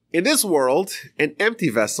 In this world, an empty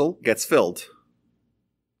vessel gets filled.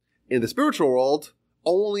 In the spiritual world,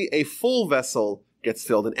 only a full vessel gets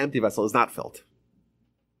filled. An empty vessel is not filled.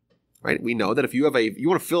 Right? We know that if you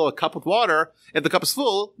want to fill a cup with water, if the cup is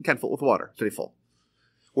full, you can't fill it with water. It's already full.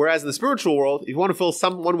 Whereas in the spiritual world, if you want to fill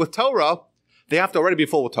someone with Torah, they have to already be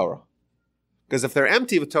full with Torah. Because if they're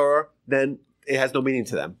empty with Torah, then it has no meaning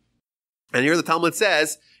to them. And here the Talmud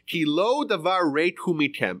says, Ki lo davar reitu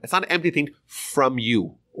mikem. It's not an empty thing from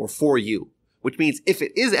you or for you. Which means if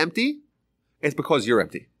it is empty, it's because you're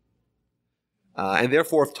empty. And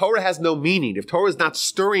therefore, if Torah has no meaning, if Torah is not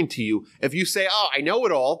stirring to you, if you say, oh, I know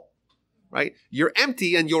it all, right? You're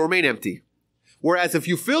empty and you'll remain empty. Whereas if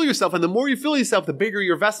you fill yourself, and the more you fill yourself, the bigger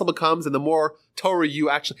your vessel becomes and the more Torah you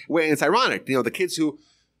actually... Well, it's ironic. The kids who...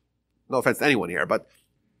 No offense to anyone here, but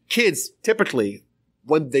kids typically,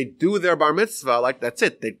 when they do their bar mitzvah, like that's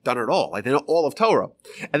it. They've done it all. Like they know all of Torah.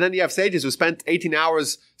 And then you have sages who spent 18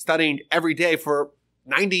 hours studying every day for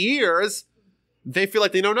 90 years. They feel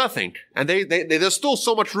like they know nothing. And there's still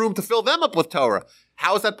so much room to fill them up with Torah.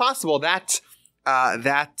 How is that possible? That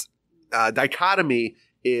dichotomy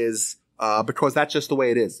is because that's just the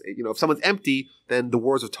way it is. If someone's empty, then the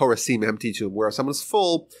words of Torah seem empty to them. Whereas someone's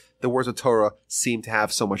full, the words of Torah seem to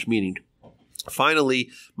have so much meaning. Finally,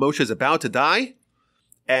 Moshe is about to die,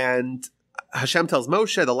 and Hashem tells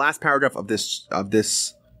Moshe, the last paragraph of this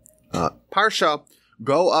parsha,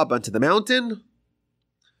 go up onto the mountain,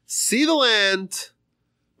 see the land,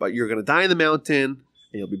 but you're going to die in the mountain,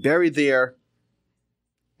 and you'll be buried there,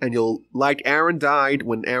 and you'll, like Aaron died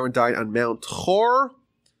when Aaron died on Mount Hor,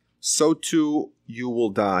 so too you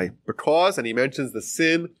will die. Because, and he mentions the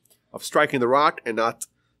sin of striking the rock and not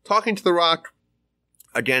talking to the rock.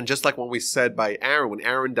 Again, just like when we said by Aaron, when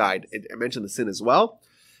Aaron died, it mentioned the sin as well.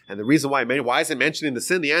 And the reason why is it mentioning the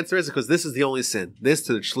sin? The answer is because this is the only sin. This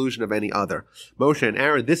to the exclusion of any other. Moshe and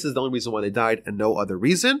Aaron, this is the only reason why they died and no other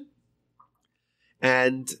reason.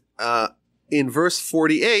 And in verse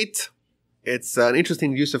 48, it's an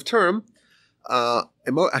interesting use of term.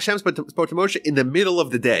 Hashem spoke to Moshe in the middle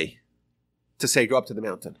of the day to say, go up to the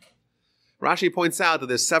mountain. Rashi points out that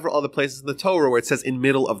there's several other places in the Torah where it says in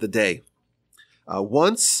middle of the day.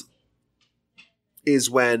 Once is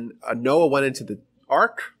when Noah went into the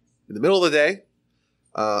ark in the middle of the day.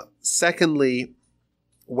 Secondly,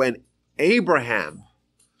 when Abraham,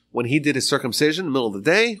 when he did his circumcision in the middle of the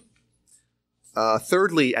day.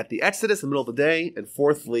 Thirdly, at the Exodus in the middle of the day. And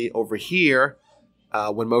fourthly, over here,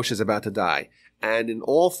 when Moshe is about to die. And in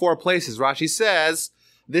all four places, Rashi says,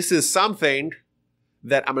 this is something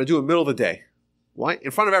that I'm going to do in the middle of the day. Why?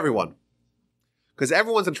 In front of everyone. Because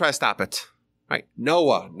everyone's going to try to stop it. Right?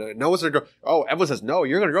 Noah's going to go, oh, everyone says, no,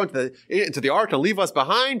 you're going to go into the ark and leave us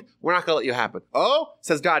behind. We're not going to let you happen. Oh,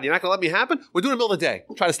 says God, you're not going to let me happen? We're doing it in the middle of the day.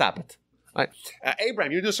 Try to stop it. Right?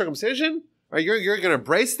 Abraham, you do circumcision? Right? You're going to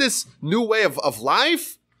embrace this new way of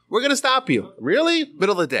life? We're going to stop you. Really?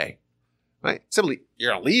 Middle of the day. Right? Simply,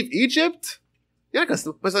 you're going to leave Egypt? You're not going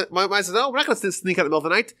to, Moshe says, no, we're not going to sneak out in the middle of the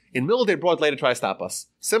night. In the middle of the day, broad day to try to stop us.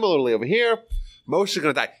 Similarly, over here, Moshe is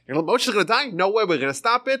going to die. Moshe is going to die? No way, we're going to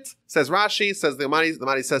stop it. Says Rashi, says the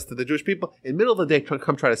Mahdi says to the Jewish people, in the middle of the day,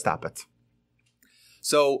 come try to stop it.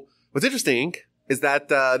 So, what's interesting is that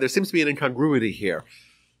there seems to be an incongruity here.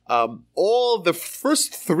 All the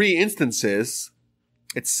first three instances,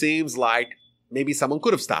 it seems like maybe someone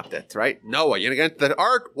could have stopped it, right? Noah, you're going to get the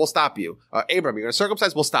ark, we'll stop you. Abraham, you're going to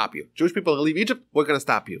circumcise, we'll stop you. Jewish people are going to leave Egypt, we're going to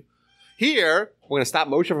stop you. Here, we're going to stop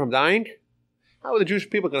Moshe from dying. How are the Jewish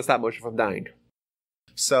people going to stop Moshe from dying?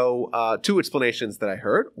 So, two explanations that I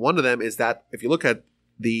heard. One of them is that if you look at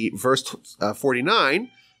the verse 49,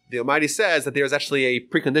 the Almighty says that there's actually a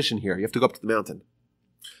precondition here. You have to go up to the mountain.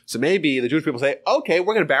 So maybe the Jewish people say, okay,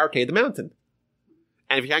 we're going to barricade the mountain.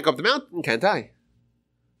 And if you can't go up the mountain, you can't die.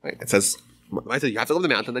 Right? It says, you have to go up the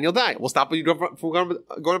mountain, then you'll die. We'll stop you from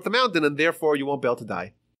going up the mountain, and therefore you won't be able to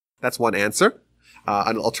die. That's one answer.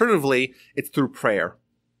 And alternatively, it's through prayer.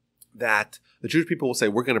 That the Jewish people will say,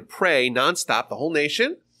 we're going to pray nonstop, the whole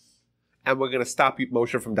nation, and we're going to stop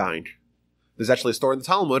Moshe from dying. There's actually a story in the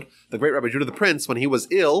Talmud. The great Rabbi Judah the Prince, when he was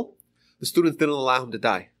ill, the students didn't allow him to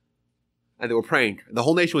die. And they were praying. The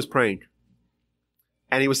whole nation was praying.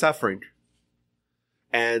 And he was suffering.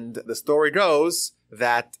 And the story goes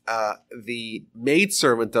that the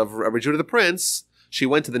maidservant of Rabbi Judah the Prince, she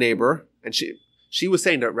went to the neighbor, and she was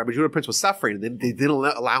saying that Rabbi Judah the Prince was suffering, and they didn't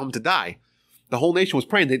allow him to die. The whole nation was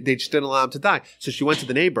praying. They just didn't allow him to die. So she went to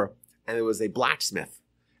the neighbor, and there was a blacksmith.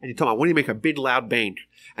 And he told him, I want you to make a big, loud bang.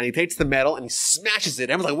 And he takes the metal, and he smashes it.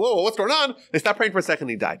 Everyone's like, whoa, what's going on? They stopped praying for a second,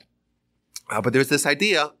 and he died. But there's this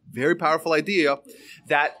idea, very powerful idea,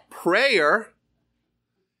 that prayer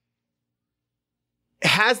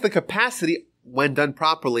has the capacity, when done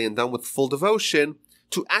properly and done with full devotion,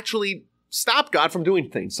 to actually stop God from doing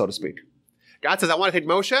things, so to speak. God says, I want to take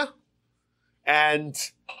Moshe and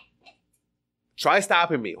try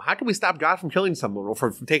stopping me. How can we stop God from killing someone or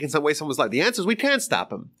from taking away someone's life? The answer is we can't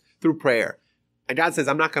stop him through prayer. And God says,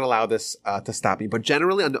 I'm not going to allow this to stop me. But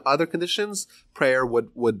generally, under other conditions, prayer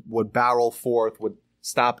would barrel forth, would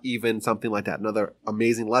stop even something like that. Another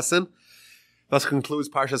amazing lesson. Thus concludes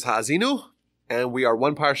Parshas Ha'azinu. And we are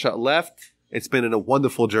one parsha left. It's been a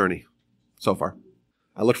wonderful journey so far.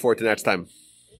 I look forward to next time.